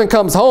the husband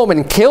comes home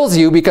and kills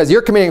you because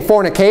you're committing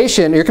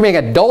fornication, you're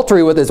committing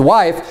adultery with his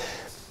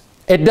wife,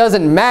 it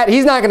doesn't matter.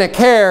 He's not going to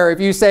care if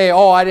you say,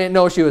 oh, I didn't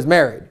know she was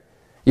married.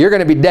 You're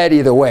going to be dead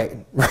either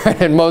way, right?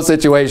 In most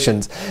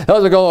situations. The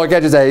husband goes, oh,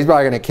 catch his head, he's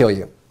probably going to kill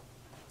you.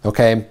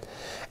 Okay?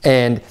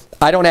 And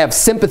I don't have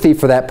sympathy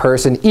for that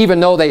person, even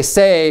though they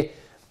say,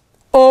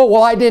 oh,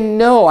 well, I didn't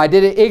know. I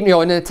did it, in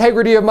the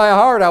integrity of my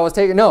heart, I was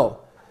taking. No.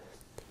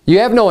 You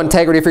have no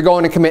integrity if you're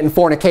going to commit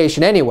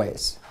fornication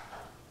anyways.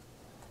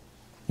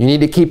 You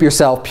need to keep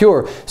yourself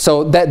pure.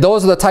 So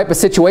those are the type of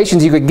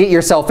situations you could get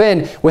yourself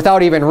in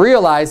without even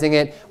realizing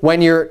it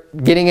when you're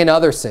getting in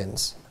other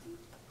sins.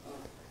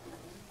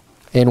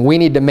 And we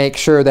need to make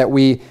sure that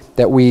we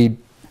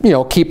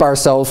keep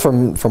ourselves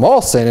from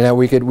all sin, and that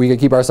we could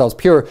keep ourselves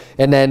pure,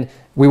 and then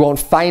we won't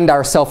find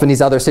ourselves in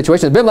these other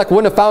situations. Abimelech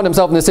wouldn't have found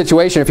himself in this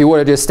situation if he would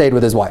have just stayed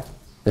with his wife,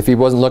 if he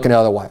wasn't looking at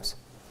other wives.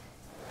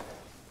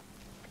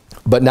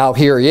 But now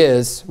here he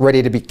is,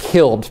 ready to be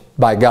killed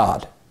by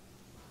God.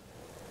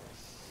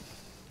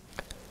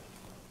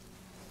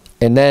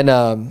 And then,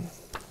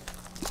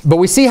 but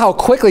we see how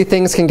quickly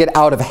things can get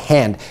out of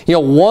hand.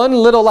 One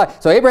little lie.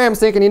 So Abraham's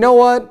thinking, you know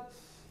what?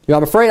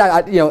 I'm afraid,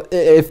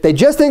 if they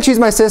just think she's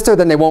my sister,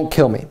 then they won't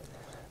kill me.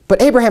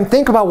 But Abraham,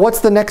 think about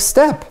what's the next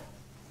step.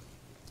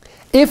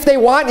 If they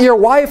want your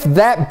wife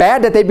that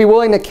bad that they'd be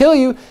willing to kill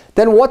you,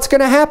 then what's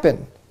going to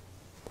happen?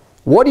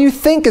 What do you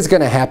think is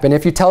going to happen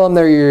if you tell them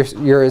they're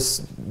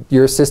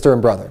your sister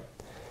and brother?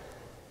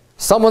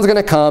 Someone's going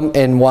to come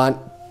and want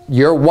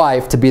your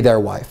wife to be their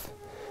wife.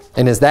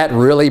 And is that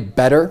really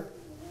better?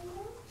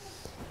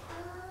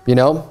 You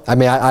know, I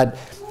mean,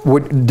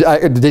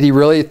 did he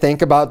really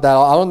think about that?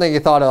 I don't think he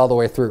thought it all the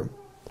way through.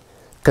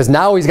 Because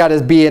now he's got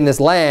to be in this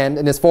land,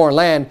 in this foreign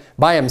land,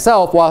 by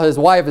himself, while his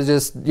wife is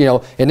just, you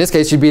know, in this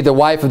case, she'd be the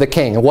wife of the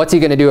king. And what's he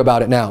going to do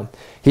about it now?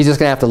 He's just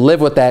going to have to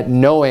live with that,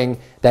 knowing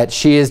that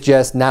she is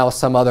just now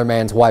some other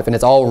man's wife. And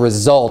it's all a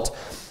result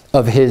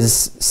of his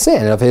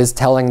sin, of his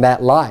telling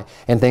that lie.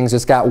 And things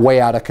just got way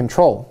out of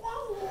control.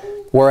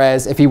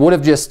 Whereas if he would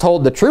have just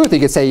told the truth, he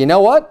could say, you know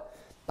what?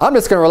 I'm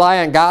just going to rely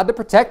on God to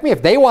protect me.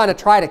 If they want to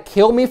try to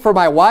kill me for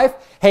my wife,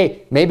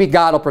 hey, maybe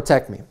God will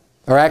protect me.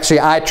 Or actually,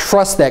 I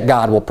trust that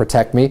God will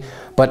protect me,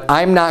 but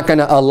I'm not going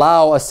to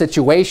allow a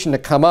situation to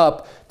come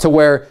up to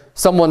where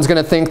someone's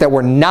going to think that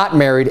we're not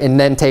married and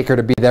then take her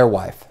to be their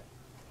wife.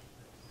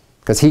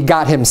 Because he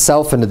got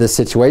himself into this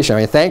situation. I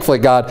mean, thankfully,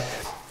 God,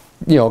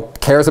 you know,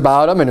 cares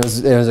about him, and it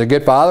was a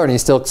good father, and he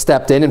still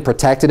stepped in and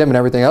protected him and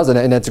everything else,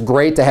 and it's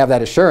great to have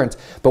that assurance.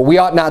 But we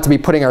ought not to be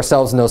putting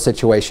ourselves in those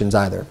situations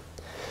either.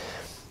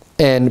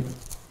 And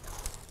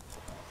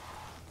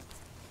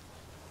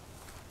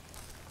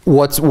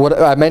what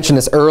I mentioned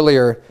this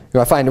earlier, you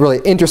know, I find really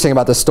interesting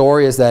about the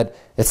story is that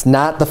it's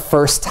not the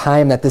first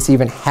time that this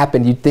even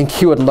happened. You'd think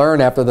he would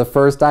learn after the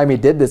first time he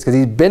did this, because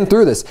he's been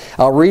through this.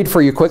 I'll read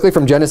for you quickly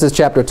from Genesis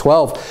chapter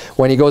 12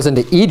 when he goes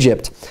into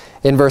Egypt.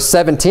 In verse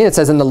 17 it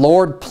says, "And the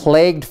Lord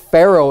plagued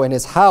Pharaoh and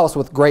his house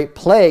with great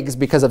plagues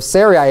because of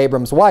Sarai,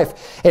 Abram's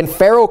wife. And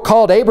Pharaoh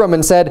called Abram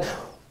and said,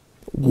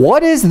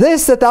 What is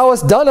this that thou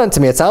hast done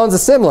unto me?" It sounds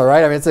similar,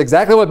 right? I mean, it's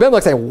exactly what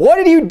Abimelech's saying. What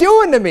are you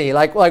doing to me?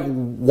 Like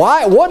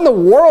why? What in the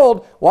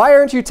world? Why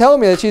aren't you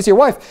telling me that she's your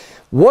wife?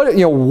 What,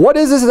 you know, what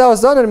is this that thou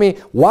hast done unto me?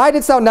 Why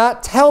didst thou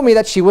not tell me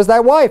that she was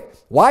thy wife?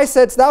 Why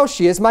saidst thou,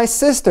 she is my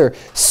sister?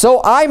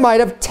 So I might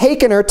have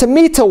taken her to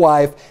me to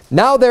wife.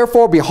 Now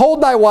therefore,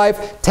 behold thy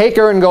wife, take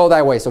her and go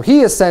thy way. So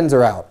he sends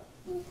her out.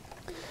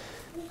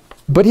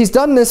 But he's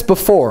done this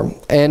before,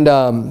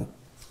 and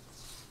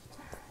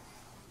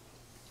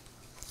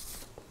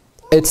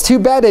it's too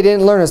bad they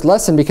didn't learn his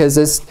lesson, because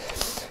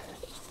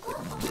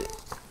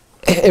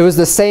it was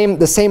the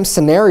same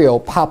scenario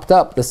popped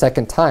up the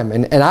second time.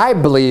 And I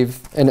believe,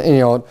 and you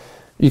know,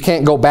 you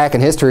can't go back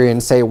in history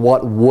and say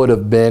what would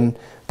have been,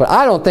 but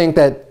I don't think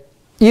that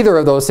either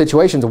of those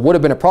situations would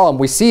have been a problem.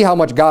 We see how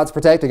much God's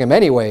protecting him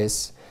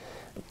anyways.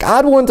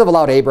 God wouldn't have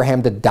allowed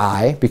Abraham to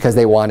die because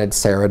they wanted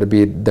Sarah to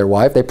be their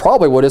wife. They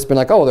probably would have just been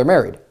like, oh, they're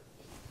married.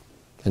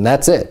 And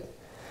that's it.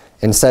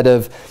 Instead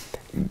of,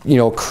 you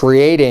know,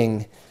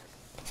 creating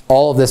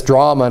all of this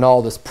drama and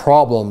all this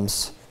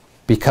problems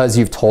because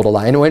you've told a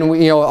lie. And when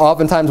we, you know,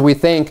 oftentimes we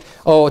think,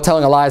 oh,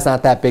 telling a lie is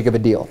not that big of a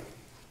deal.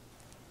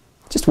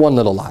 Just one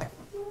little lie.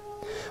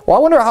 Well, I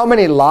wonder how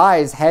many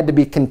lies had to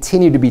be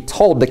continued to be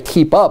told to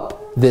keep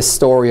up this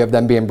story of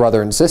them being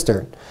brother and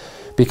sister.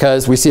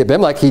 Because we see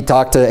Abimelech, he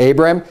talked to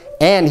Abraham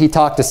and he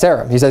talked to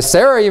Sarah. He says,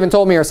 Sarah even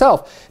told me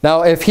herself.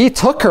 Now, if he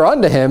took her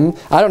unto him,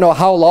 I don't know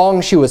how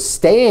long she was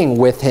staying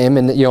with him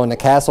in the, you know, in the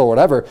castle or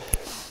whatever.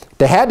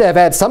 They had to have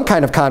had some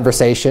kind of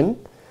conversation.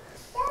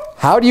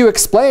 How do you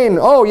explain,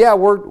 oh yeah,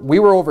 we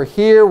were over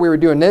here, we were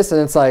doing this, and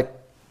it's like,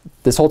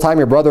 this whole time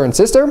you're brother and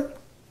sister?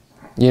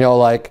 You know,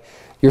 like,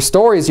 your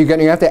stories, you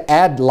have to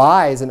add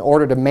lies in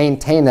order to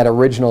maintain that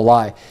original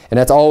lie. And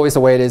that's always the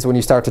way it is when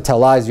you start to tell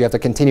lies. You have to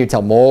continue to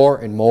tell more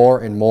and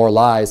more and more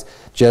lies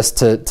just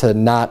to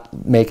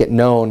not make it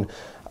known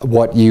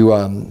what you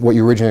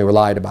originally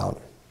relied about.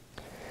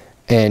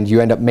 And you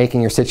end up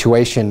making your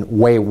situation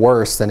way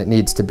worse than it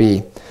needs to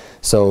be.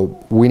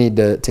 So we need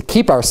to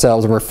keep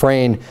ourselves and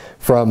refrain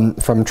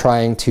from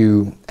trying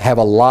to have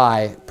a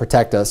lie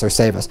protect us or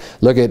save us.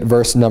 Look at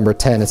verse number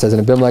 10. It says,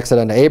 "And Abimelech said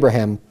unto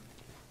Abraham,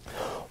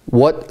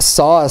 What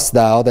sawest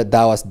thou that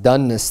thou hast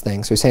done this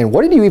thing?" So he's saying,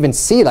 what did you even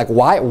see? Like,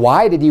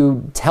 why did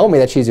you tell me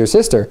that she's your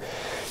sister?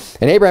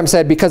 And Abraham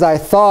said, because I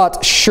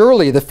thought,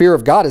 surely the fear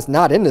of God is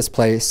not in this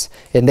place,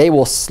 and they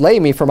will slay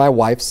me for my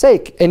wife's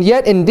sake. And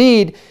yet,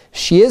 indeed,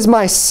 she is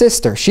my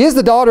sister. She is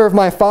the daughter of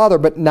my father,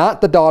 but not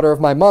the daughter of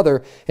my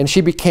mother, and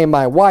she became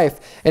my wife.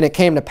 And it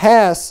came to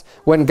pass,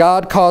 when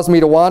God caused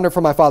me to wander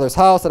from my father's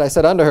house, that I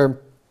said unto her,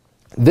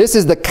 This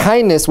is the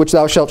kindness which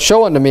thou shalt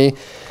show unto me.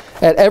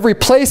 At every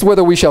place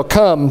whither we shall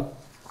come,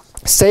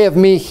 say of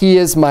me, he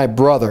is my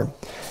brother.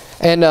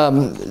 And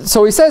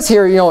so he says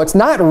here, you know, it's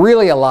not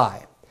really a lie.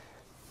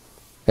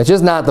 It's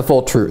just not the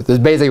full truth. It's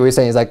basically what he's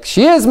saying. He's like,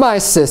 she is my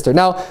sister.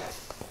 Now,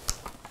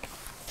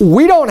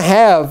 we don't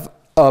have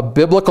a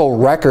biblical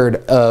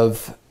record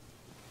of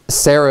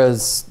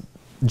Sarah's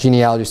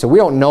genealogy, so we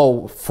don't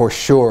know for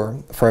sure,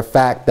 for a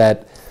fact,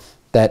 that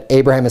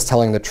Abraham is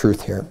telling the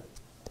truth here.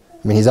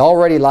 I mean, he's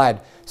already lied,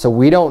 so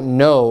we don't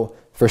know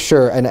for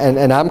sure. And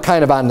I'm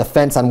kind of on the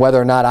fence on whether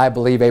or not I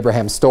believe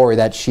Abraham's story,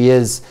 that she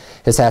is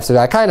his half-sister.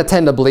 I kind of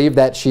tend to believe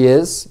that she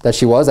was,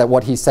 that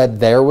what he said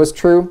there was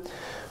true.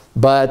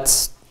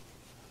 But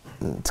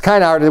it's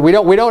kind of hard. We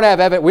don't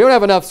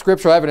have enough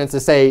scriptural evidence to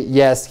say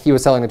yes, he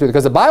was telling the truth,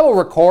 because the Bible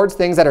records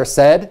things that are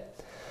said,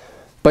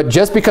 but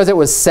just because it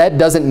was said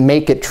doesn't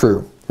make it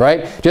true,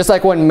 right? Just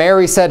like when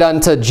Mary said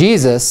unto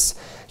Jesus,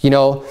 you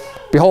know,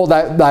 behold,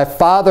 thy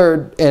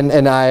father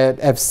and I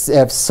have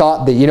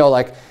sought thee, you know,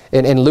 like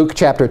in Luke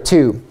chapter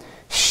 2.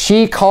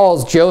 She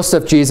calls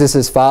Joseph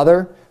Jesus'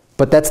 father,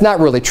 but that's not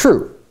really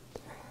true,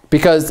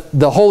 because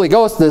the Holy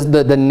Ghost,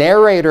 the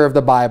narrator of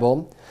the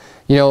Bible,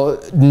 you know,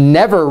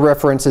 never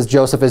references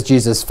Joseph as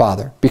Jesus'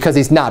 father, because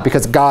he's not,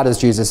 because God is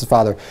Jesus'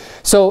 father.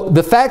 So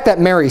the fact that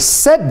Mary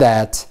said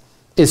that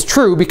is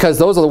true, because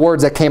those are the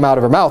words that came out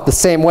of her mouth, the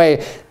same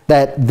way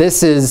that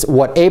this is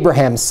what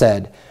Abraham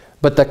said.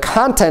 But the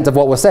content of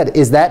what was said,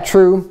 is that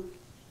true?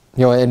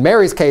 You know, in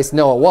Mary's case,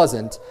 no, it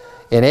wasn't.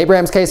 In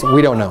Abraham's case,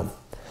 we don't know.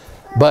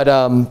 But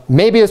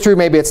maybe it's true,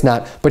 maybe it's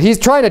not. But he's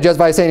trying to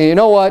justify saying, you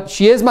know what,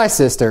 she is my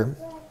sister.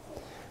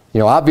 You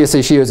know,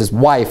 obviously she was his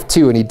wife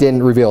too, and he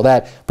didn't reveal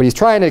that. But he's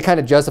trying to kind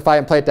of justify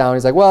and play it down.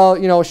 He's like, well,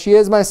 you know, she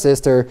is my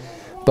sister,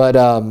 but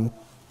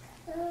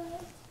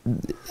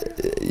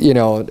you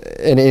know,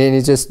 and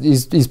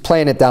he's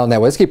playing it down that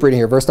way. Let's keep reading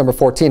here. Verse number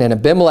 14. And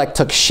Abimelech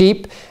took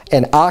sheep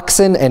and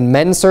oxen and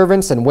men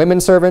servants and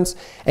women servants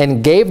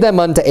and gave them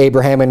unto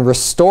Abraham and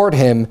restored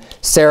him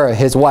Sarah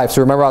his wife.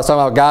 So remember I was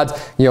talking about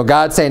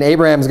God saying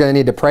Abraham's going to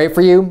need to pray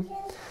for you,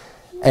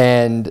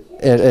 and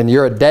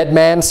you're a dead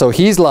man. So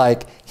he's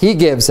like, he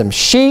gives him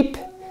sheep,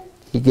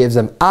 he gives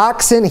them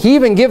oxen, he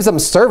even gives them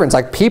servants,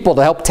 like people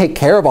to help take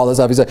care of all this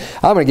stuff. He's like,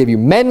 I'm going to give you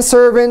men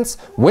servants,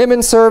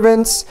 women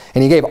servants,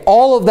 and he gave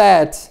all of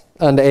that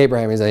unto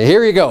Abraham. He's like,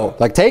 here you go,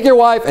 like take your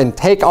wife and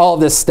take all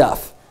this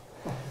stuff.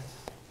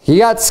 He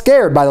got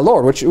scared by the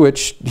Lord,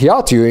 which he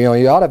ought to, you know,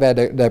 he ought to have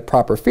had that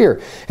proper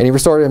fear. And he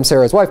restored him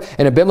Sarah's wife.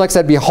 And Abimelech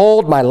said,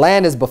 behold, my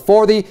land is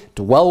before thee,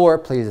 dwell where it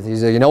pleaseth. He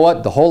said, you know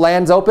what, the whole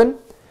land's open.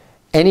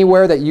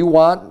 Anywhere that you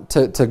want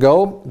to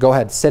go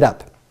ahead, sit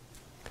up.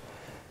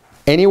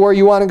 Anywhere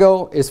you want to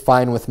go is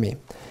fine with me.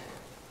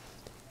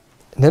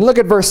 And then look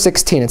at verse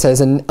 16. It says,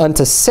 and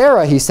unto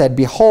Sarah he said,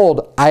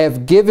 behold, I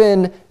have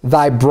given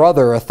thy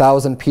brother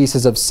 1,000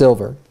 pieces of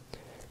silver.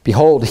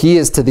 Behold, he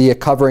is to thee a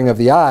covering of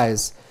the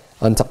eyes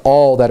unto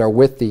all that are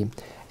with thee,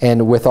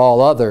 and with all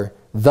other.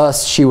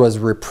 Thus she was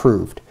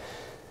reproved.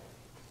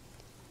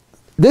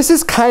 This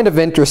is kind of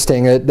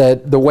interesting,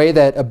 that the way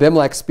that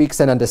Abimelech speaks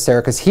then unto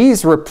Sarah, because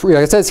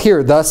it says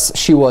here, thus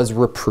she was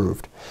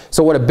reproved.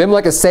 So what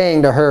Abimelech is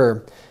saying to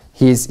her,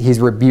 he's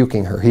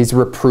rebuking her, he's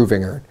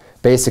reproving her,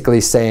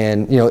 basically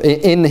saying, you know,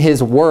 in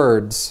his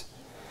words,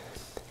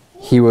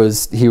 he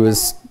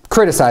was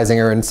criticizing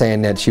her and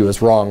saying that she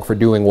was wrong for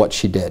doing what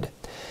she did.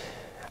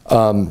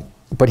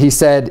 But he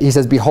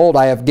says, behold,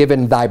 I have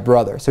given thy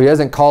brother. So he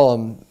doesn't call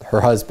him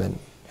her husband.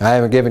 I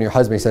haven't given your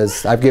husband. He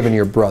says, I've given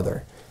your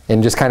brother.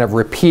 And just kind of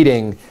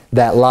repeating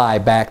that lie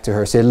back to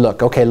her. Say,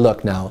 look, okay,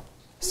 look now,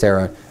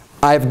 Sarah,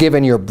 I've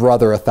given your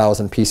brother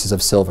 1,000 pieces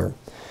of silver.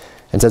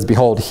 And says,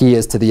 behold, he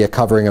is to thee a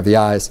covering of the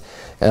eyes,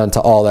 and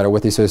to all that are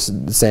with thee. So it's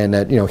saying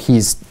that, you know,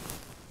 he's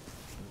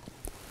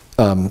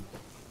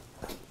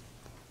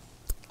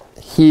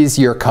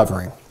your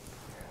covering.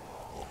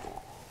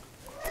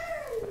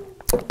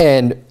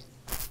 And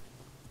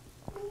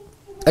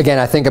again,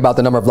 I think about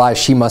the number of lies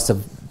she must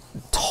have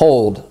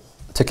told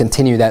to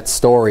continue that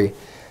story.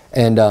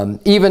 And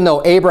even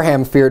though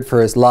Abraham feared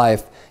for his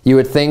life, you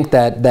would think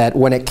that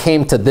when it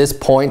came to this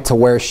point, to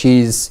where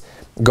she's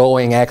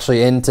going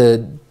actually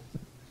into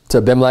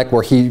Abimelech,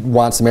 where he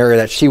wants to marry her,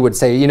 that she would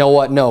say, you know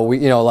what, no,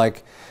 you know,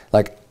 like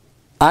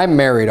I'm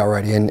married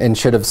already, and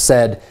should have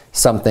said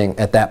something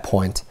at that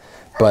point,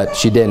 but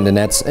she didn't, and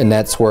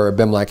that's where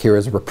Abimelech here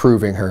is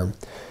reproving her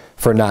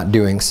for not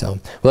doing so.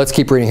 Well, let's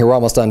keep reading here. We're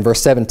almost done.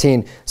 Verse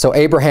 17. So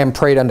Abraham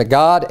prayed unto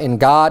God, and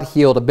God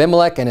healed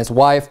Abimelech and his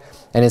wife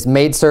and his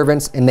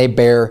maidservants, and they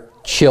bare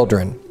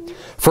children.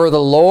 For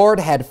the Lord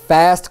had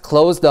fast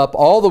closed up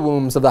all the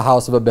wombs of the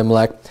house of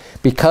Abimelech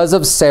because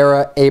of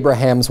Sarah,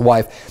 Abraham's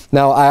wife.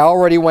 Now, I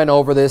already went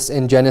over this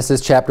in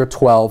Genesis chapter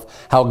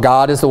 12, how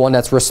God is the one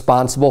that's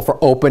responsible for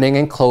opening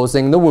and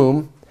closing the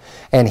womb.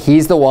 And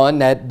he's the one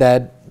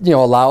that you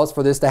know, allows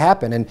for this to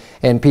happen.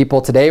 And people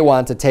today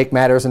want to take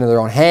matters into their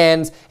own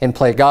hands and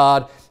play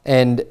God.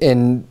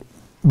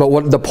 But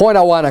what the point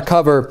I want to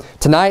cover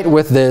tonight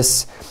with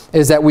this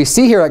is that we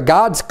see here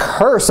God's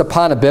curse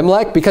upon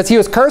Abimelech, because he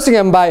was cursing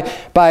him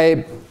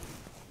by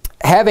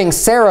having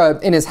Sarah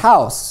in his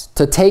house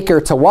to take her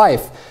to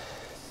wife.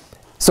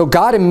 So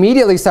God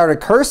immediately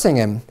started cursing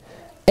him.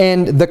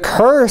 And the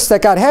curse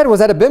that God had was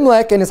that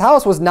Abimelech in his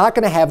house was not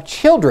going to have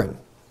children.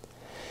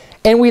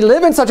 And we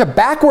live in such a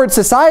backward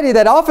society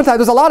that oftentimes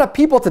there's a lot of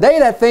people today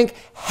that think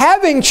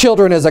having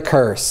children is a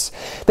curse.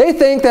 They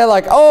think that,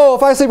 like, oh,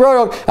 if I sleep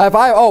around,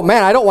 oh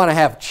man, I don't want to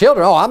have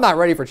children. Oh, I'm not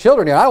ready for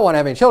children yet. I don't want to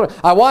have any children.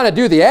 I want to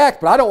do the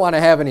act, but I don't want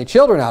to have any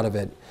children out of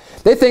it.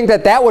 They think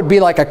that that would be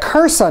like a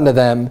curse unto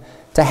them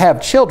to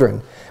have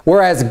children.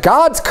 Whereas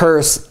God's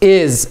curse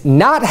is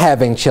not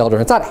having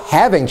children. It's not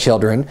having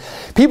children.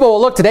 People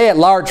will look today at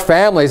large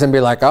families and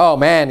be like, oh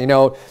man, you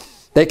know,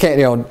 they can't,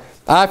 you know,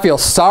 I feel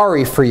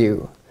sorry for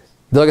you.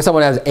 You look at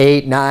someone who has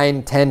 8,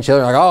 9, 10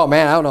 children, like, oh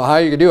man, I don't know how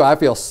you can do it. I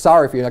feel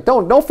sorry for you. Like,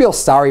 don't feel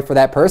sorry for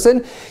that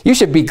person. You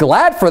should be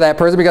glad for that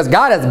person because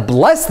God has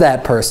blessed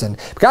that person.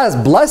 God has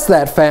blessed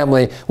that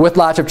family with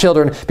lots of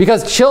children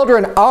because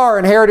children are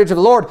an heritage of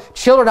the Lord.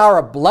 Children are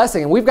a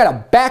blessing. And we've got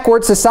a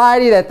backward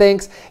society that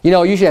thinks, you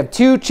know, you should have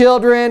 2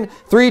 children,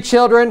 3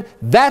 children.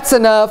 That's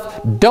enough.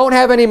 Don't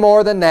have any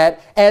more than that.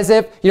 As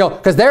if, you know,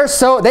 because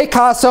they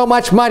cost so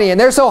much money and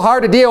they're so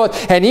hard to deal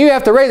with and you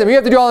have to raise them. You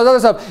have to do all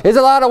this other stuff. Is it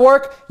a lot of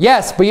work?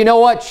 Yes. But you know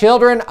what?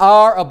 Children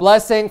are a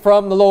blessing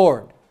from the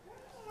Lord.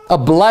 A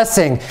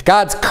blessing.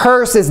 God's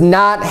curse is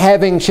not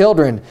having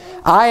children.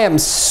 I am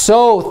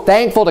so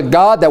thankful to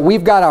God that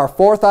we've got our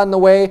 4th on the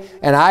way,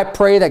 and I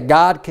pray that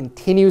God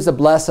continues to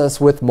bless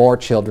us with more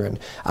children.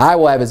 I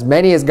will have as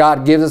many as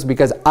God gives us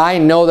because I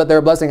know that they're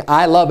a blessing.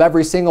 I love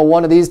every single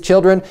one of these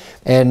children,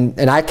 and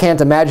I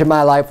can't imagine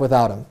my life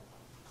without them.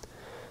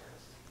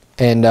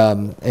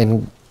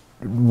 And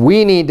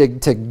we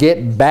need to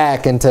get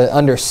back into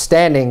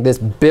understanding this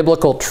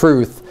biblical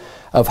truth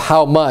of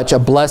how much a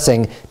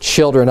blessing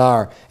children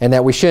are, and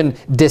that we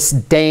shouldn't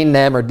disdain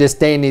them or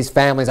disdain these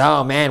families.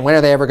 Oh man, when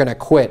are they ever going to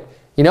quit?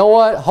 You know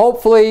what?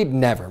 Hopefully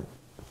never.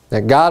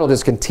 That God will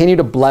just continue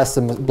to bless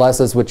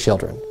us with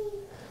children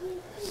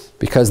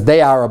because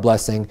they are a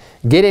blessing.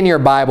 Get in your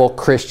Bible,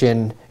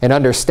 Christian, and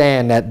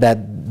understand that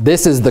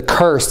this is the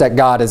curse that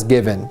God has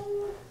given.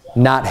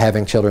 Not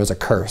having children is a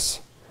curse,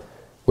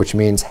 which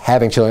means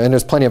having children. And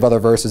there's plenty of other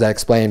verses that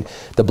explain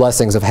the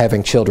blessings of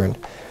having children.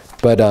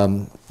 But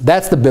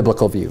that's the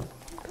biblical view.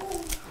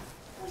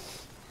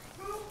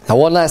 Now,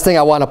 one last thing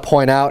I want to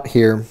point out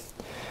here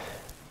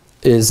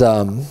is,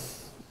 because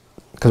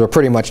we're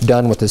pretty much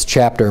done with this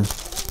chapter,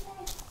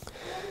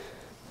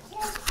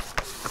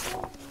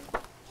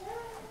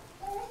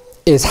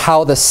 is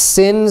how the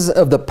sins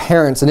of the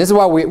parents, and this is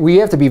why we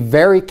have to be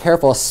very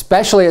careful,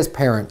 especially as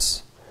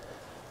parents,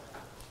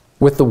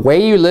 with the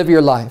way you live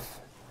your life.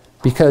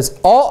 Because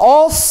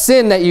all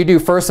sin that you do,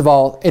 first of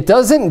all, it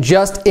doesn't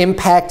just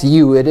impact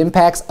you, it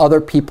impacts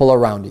other people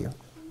around you.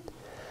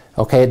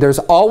 Okay, there's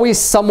always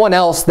someone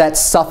else that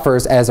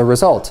suffers as a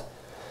result.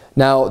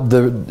 Now,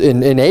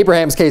 in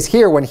Abraham's case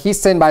here, when he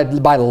sinned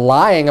by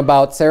lying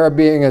about Sarah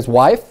being his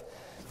wife,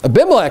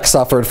 Abimelech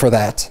suffered for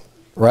that,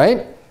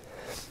 right?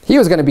 He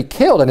was going to be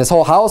killed, and his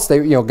whole house,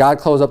 God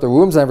closed up the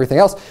wombs and everything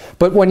else.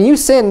 But when you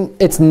sin,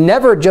 it's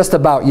never just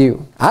about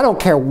you. I don't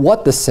care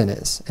what the sin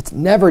is. It's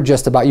never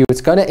just about you.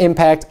 It's going to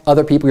impact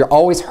other people. You're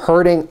always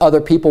hurting other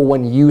people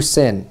when you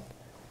sin.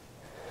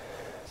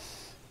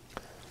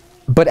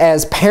 But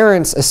as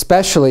parents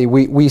especially,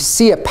 we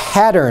see a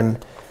pattern,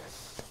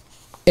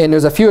 and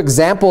there's a few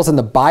examples in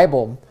the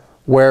Bible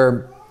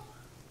where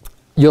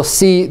you'll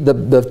see the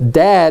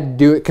dad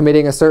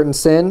committing a certain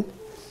sin,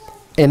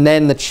 and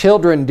then the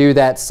children do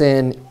that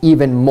sin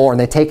even more, and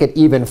they take it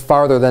even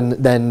farther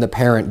than the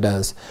parent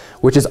does,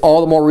 which is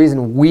all the more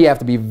reason we have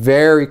to be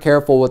very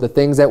careful with the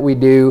things that we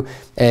do,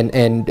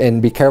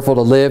 and be careful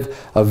to live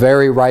a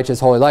very righteous,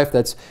 holy life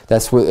that's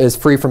as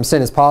free from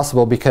sin as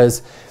possible,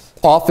 because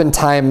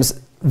oftentimes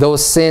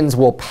those sins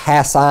will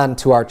pass on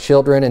to our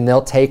children, and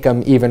they'll take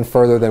them even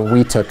further than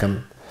we took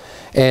them.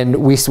 And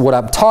what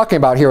I'm talking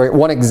about here,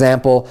 one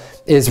example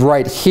is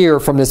right here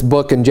from this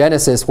book in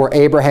Genesis where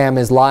Abraham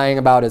is lying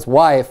about his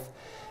wife.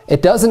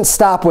 It doesn't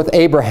stop with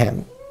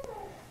Abraham.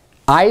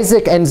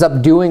 Isaac ends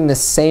up doing the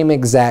same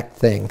exact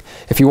thing.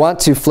 If you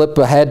want to flip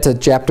ahead to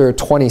chapter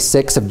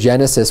 26 of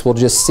Genesis, we'll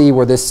just see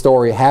where this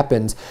story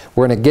happens.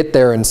 We're going to get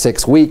there in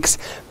 6 weeks,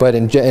 but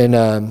I'm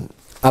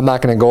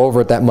not going to go over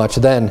it that much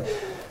then.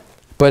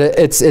 But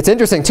it's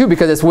interesting too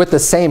because it's with the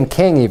same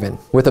king even,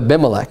 with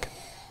Abimelech.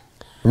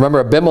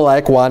 Remember,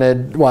 Abimelech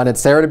wanted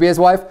Sarah to be his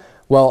wife?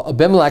 Well,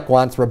 Abimelech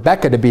wants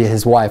Rebekah to be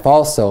his wife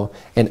also.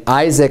 And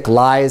Isaac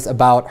lies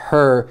about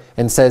her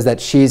and says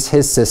that she's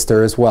his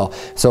sister as well.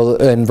 So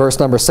in verse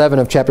number 7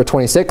 of chapter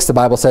 26, the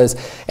Bible says,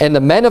 "And the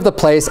men of the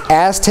place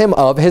asked him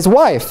of his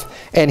wife.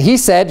 And he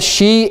said,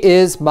 'She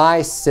is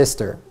my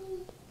sister.'"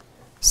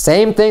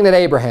 Same thing that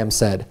Abraham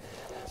said.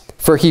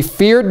 "For he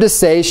feared to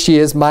say, 'She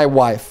is my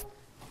wife.'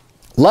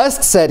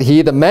 Lest," said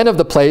he, "the men of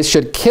the place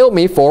should kill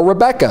me for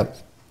Rebekah,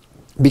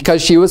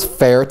 because she was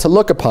fair to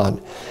look upon."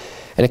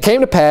 And it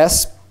came to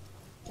pass,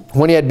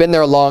 when he had been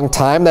there a long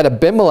time, that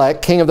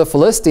Abimelech, king of the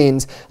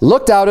Philistines,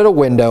 looked out at a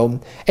window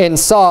and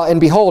saw, and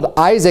behold,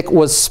 Isaac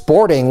was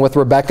sporting with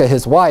Rebekah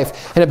his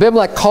wife. And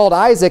Abimelech called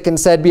Isaac and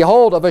said,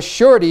 "Behold, of a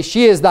surety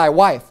she is thy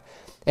wife.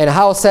 And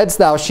how saidst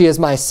thou, 'She is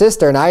my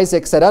sister'?" And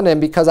Isaac said unto him,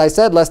 "Because I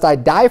said, lest I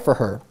die for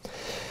her."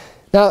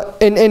 Now,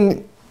 I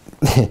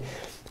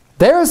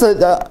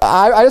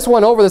just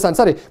went over this on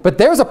Sunday, but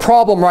there's a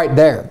problem right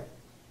there.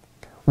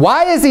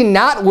 Why is he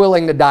not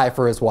willing to die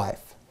for his wife?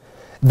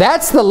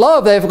 That's the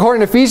love that,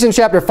 according to Ephesians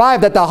chapter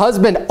 5, that the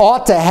husband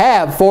ought to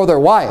have for their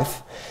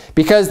wife.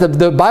 Because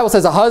the Bible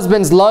says,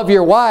 "Husbands, love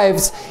your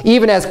wives,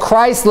 even as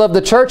Christ loved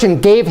the church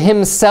and gave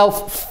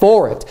himself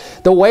for it."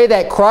 The way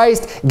that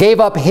Christ gave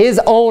up his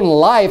own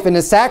life in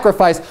a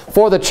sacrifice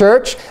for the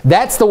church,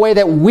 that's the way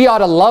that we ought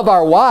to love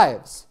our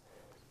wives.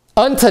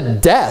 Unto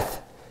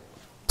death.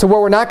 to where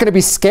we're not going to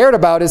be scared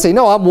about it and say,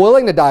 no, I'm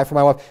willing to die for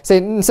my wife.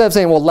 Instead of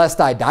saying, well, lest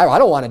I die, I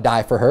don't want to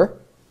die for her.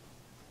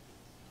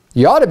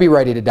 You ought to be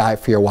ready to die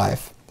for your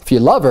wife if you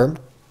love her.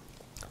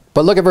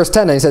 But look at verse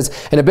 10. And he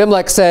says, and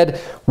Abimelech said,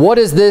 what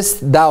is this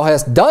thou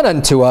hast done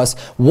unto us?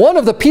 One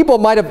of the people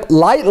might have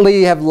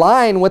lightly have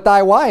lain with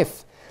thy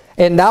wife,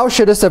 and thou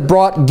shouldest have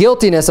brought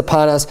guiltiness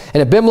upon us.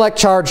 And Abimelech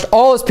charged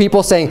all his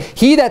people, saying,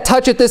 he that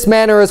toucheth this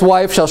man or his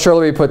wife shall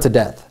surely be put to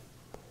death.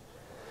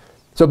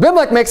 So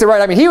Abimelech makes it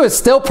right. I mean, he was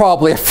still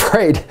probably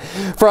afraid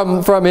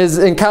from his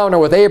encounter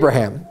with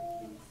Abraham.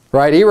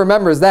 Right? He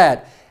remembers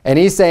that. And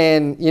he's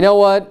saying, you know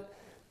what?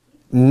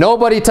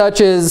 Nobody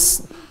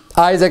touches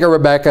Isaac or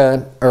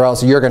Rebekah, or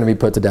else you're going to be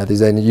put to death. He's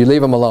saying, you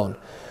leave them alone.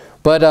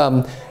 But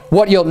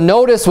what you'll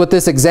notice with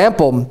this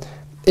example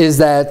is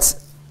that,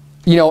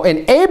 you know,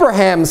 in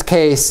Abraham's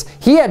case,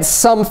 he had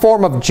some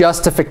form of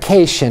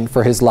justification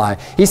for his lie.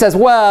 He says,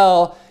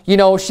 well, you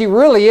know, she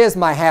really is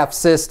my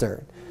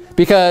half-sister,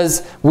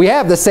 because we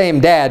have the same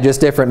dad,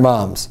 just different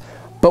moms.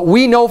 But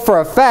we know for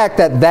a fact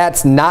that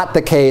that's not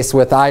the case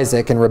with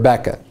Isaac and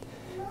Rebekah.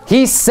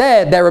 He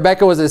said that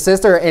Rebekah was his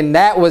sister, and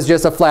that was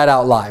just a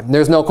flat-out lie.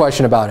 There's no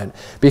question about it.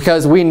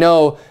 Because we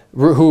know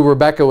who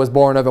Rebekah was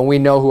born of, and we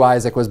know who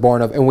Isaac was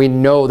born of, and we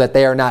know that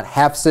they are not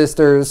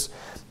half-sisters,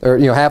 or,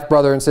 you know,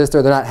 half-brother and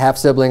sister. They're not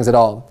half-siblings at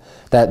all.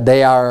 That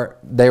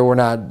they were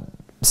not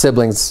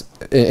siblings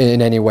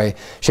in any way,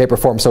 shape, or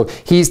form. So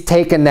he's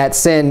taken that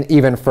sin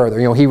even further.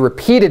 You know, he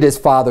repeated his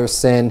father's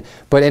sin,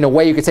 but in a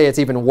way you could say it's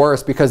even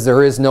worse because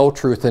there is no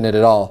truth in it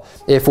at all.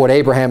 If what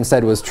Abraham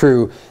said was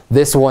true,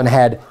 this one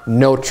had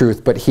no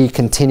truth, but he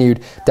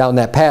continued down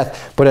that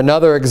path. But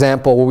another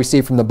example, what we see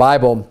from the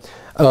Bible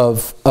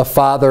of a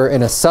father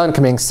and a son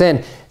committing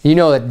sin, you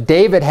know that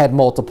David had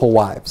multiple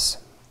wives.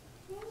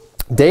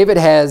 David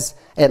had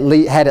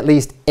at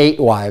least 8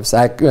 wives.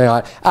 I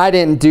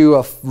didn't do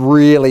a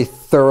really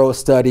thorough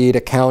study to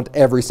count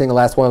every single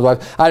last one of his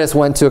wives. I just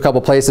went to a couple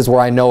places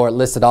where I know are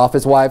listed off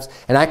his wives,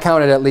 and I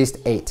counted at least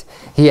 8.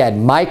 He had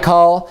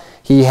Michal,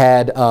 he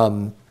had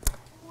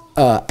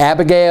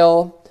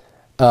Abigail,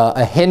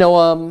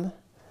 Ahinoam,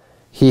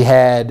 he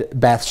had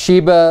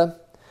Bathsheba,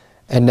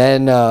 and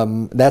then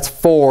that's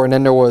 4. And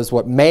then there was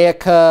what,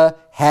 Maacah,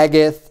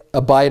 Haggith,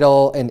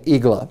 Abidal, and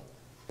Eglah.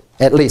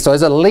 At least. So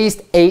there's at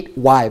least 8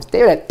 wives.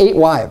 David had 8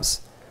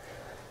 wives.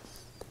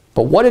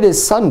 But what did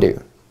his son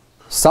do?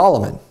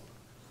 Solomon.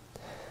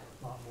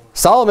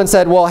 Solomon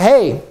said, well,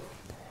 hey,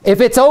 if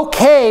it's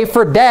okay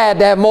for dad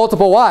to have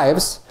multiple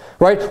wives,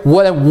 right,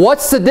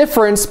 what's the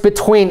difference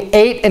between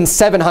 8 and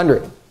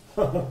 700?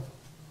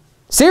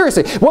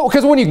 Seriously. Well,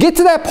 because when you get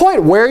to that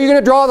point, where are you going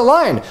to draw the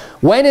line?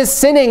 When is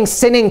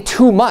sinning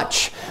too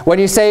much? When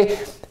you say,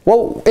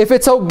 well, if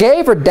it's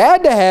okay for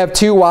dad to have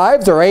 2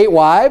 wives or 8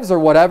 wives or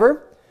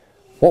whatever,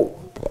 well,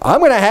 I'm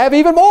going to have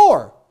even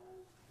more.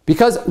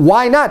 Because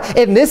why not?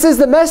 And this is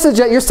the message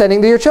that you're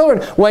sending to your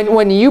children.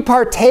 When you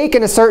partake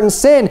in a certain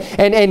sin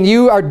and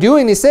you are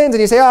doing these sins and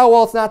you say, oh,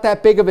 well, it's not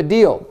that big of a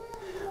deal.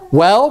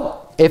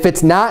 Well, if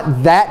it's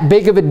not that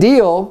big of a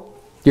deal,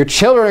 your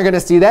children are going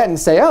to see that and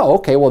say, oh,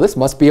 okay, well, this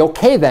must be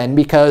okay then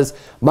because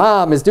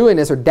mom is doing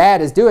this or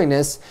dad is doing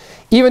this.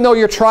 Even though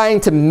you're trying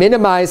to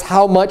minimize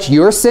how much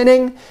you're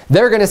sinning,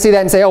 they're going to see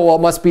that and say, oh, well,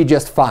 it must be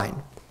just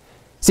fine.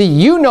 See,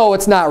 you know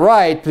it's not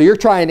right, but you're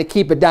trying to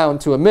keep it down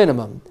to a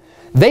minimum.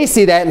 They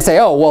see that and say,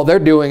 oh, well, they're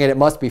doing it, it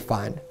must be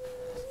fine.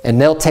 And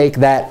they'll take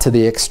that to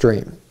the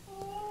extreme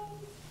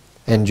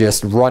and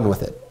just run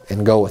with it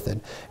and go with it,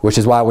 which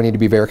is why we need to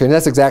be very careful. And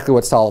that's exactly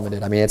what Solomon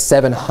did. I mean, he had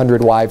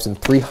 700 wives and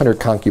 300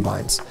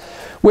 concubines,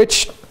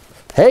 which,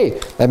 hey,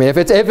 I mean, if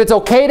it's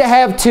okay to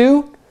have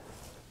 2,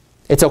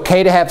 it's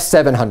okay to have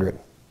 700.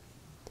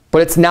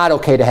 But it's not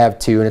okay to have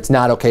 2, and it's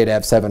not okay to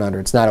have 700.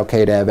 It's not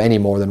okay to have any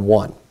more than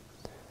 1.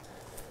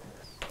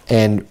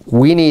 And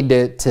we need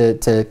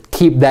to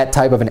keep that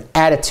type of an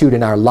attitude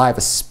in our life,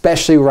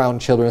 especially around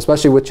children,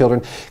 especially with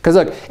children. Because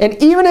look, and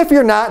even if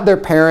you're not their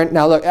parent,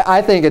 now look,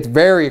 I think it's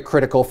very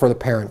critical for the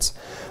parents.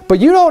 But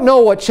you don't know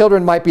what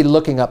children might be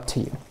looking up to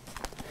you.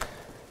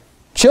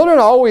 Children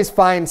always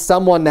find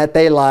someone that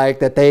they like,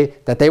 that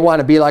they want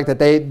to be like, that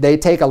they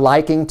take a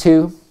liking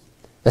to.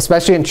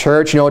 Especially in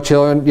church, you know,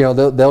 children, you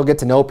know, they'll get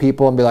to know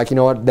people and be like, you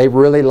know what, they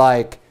really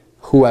like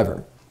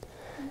whoever.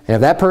 And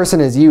if that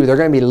person is you, they're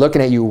going to be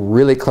looking at you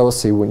really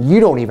closely when you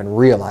don't even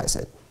realize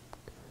it.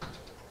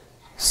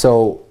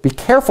 So be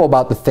careful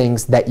about the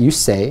things that you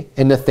say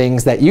and the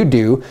things that you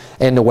do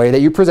and the way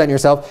that you present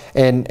yourself,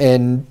 and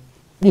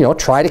you know,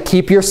 try to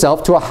keep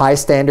yourself to a high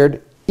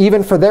standard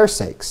even for their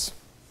sakes.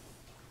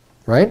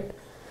 Right?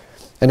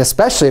 And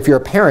especially if you're a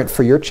parent,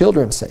 for your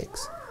children's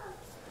sakes.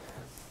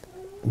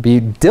 Be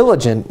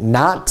diligent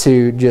not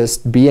to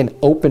just be in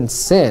open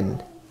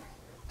sin,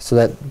 so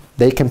that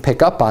they can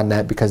pick up on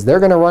that, because they're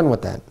going to run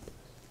with that.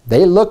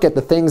 They look at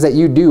the things that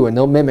you do and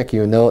they'll mimic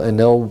you, and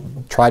they'll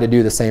try to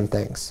do the same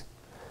things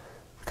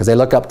because they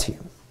look up to you.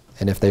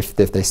 And if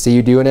they see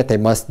you doing it,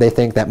 they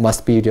think that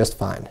must be just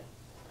fine.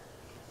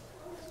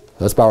 So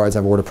let's bow our heads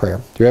and have a word of prayer.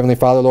 Dear Heavenly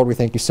Father, Lord, we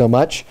thank you so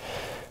much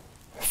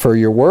for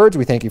your words.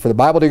 We thank you for the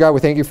Bible, dear God. We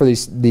thank you for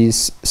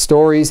these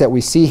stories that we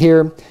see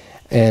here,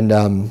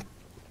 and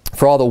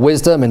for all the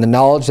wisdom and the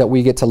knowledge that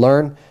we get to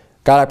learn.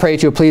 God, I pray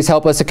that you would please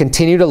help us to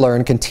continue to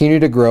learn, continue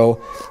to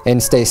grow,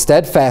 and stay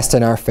steadfast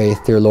in our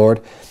faith, dear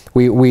Lord.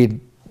 We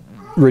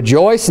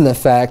rejoice in the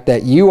fact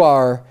that you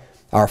are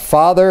our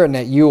Father and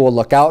that you will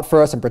look out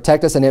for us and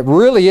protect us. And it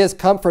really is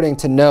comforting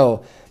to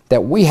know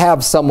that we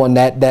have someone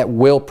that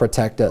will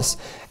protect us.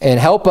 And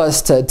help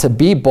us to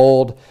be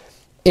bold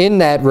in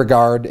that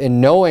regard, in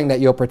knowing that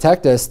you'll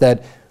protect us,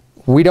 that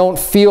we don't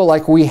feel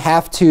like we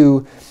have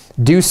to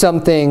do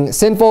something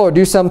sinful or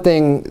do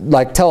something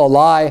like tell a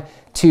lie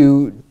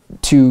to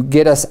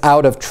get us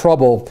out of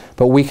trouble,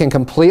 but we can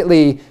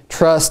completely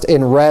trust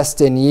and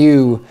rest in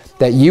you,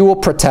 that you will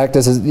protect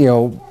us. You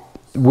know,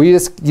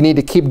 you need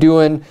to keep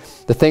doing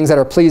the things that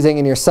are pleasing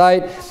in your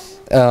sight,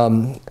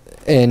 and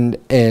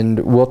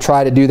we'll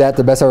try to do that to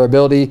the best of our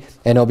ability,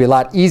 and it'll be a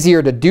lot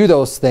easier to do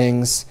those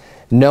things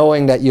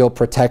knowing that you'll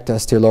protect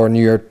us, dear Lord, and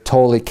you're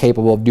totally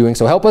capable of doing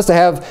so. Help us to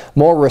have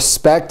more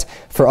respect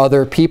for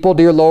other people,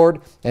 dear Lord,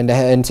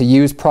 and to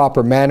use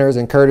proper manners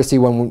and courtesy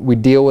when we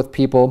deal with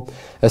people,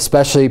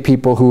 especially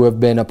people who have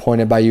been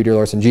appointed by you, dear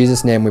Lord. So in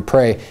Jesus' name we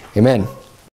pray. Amen.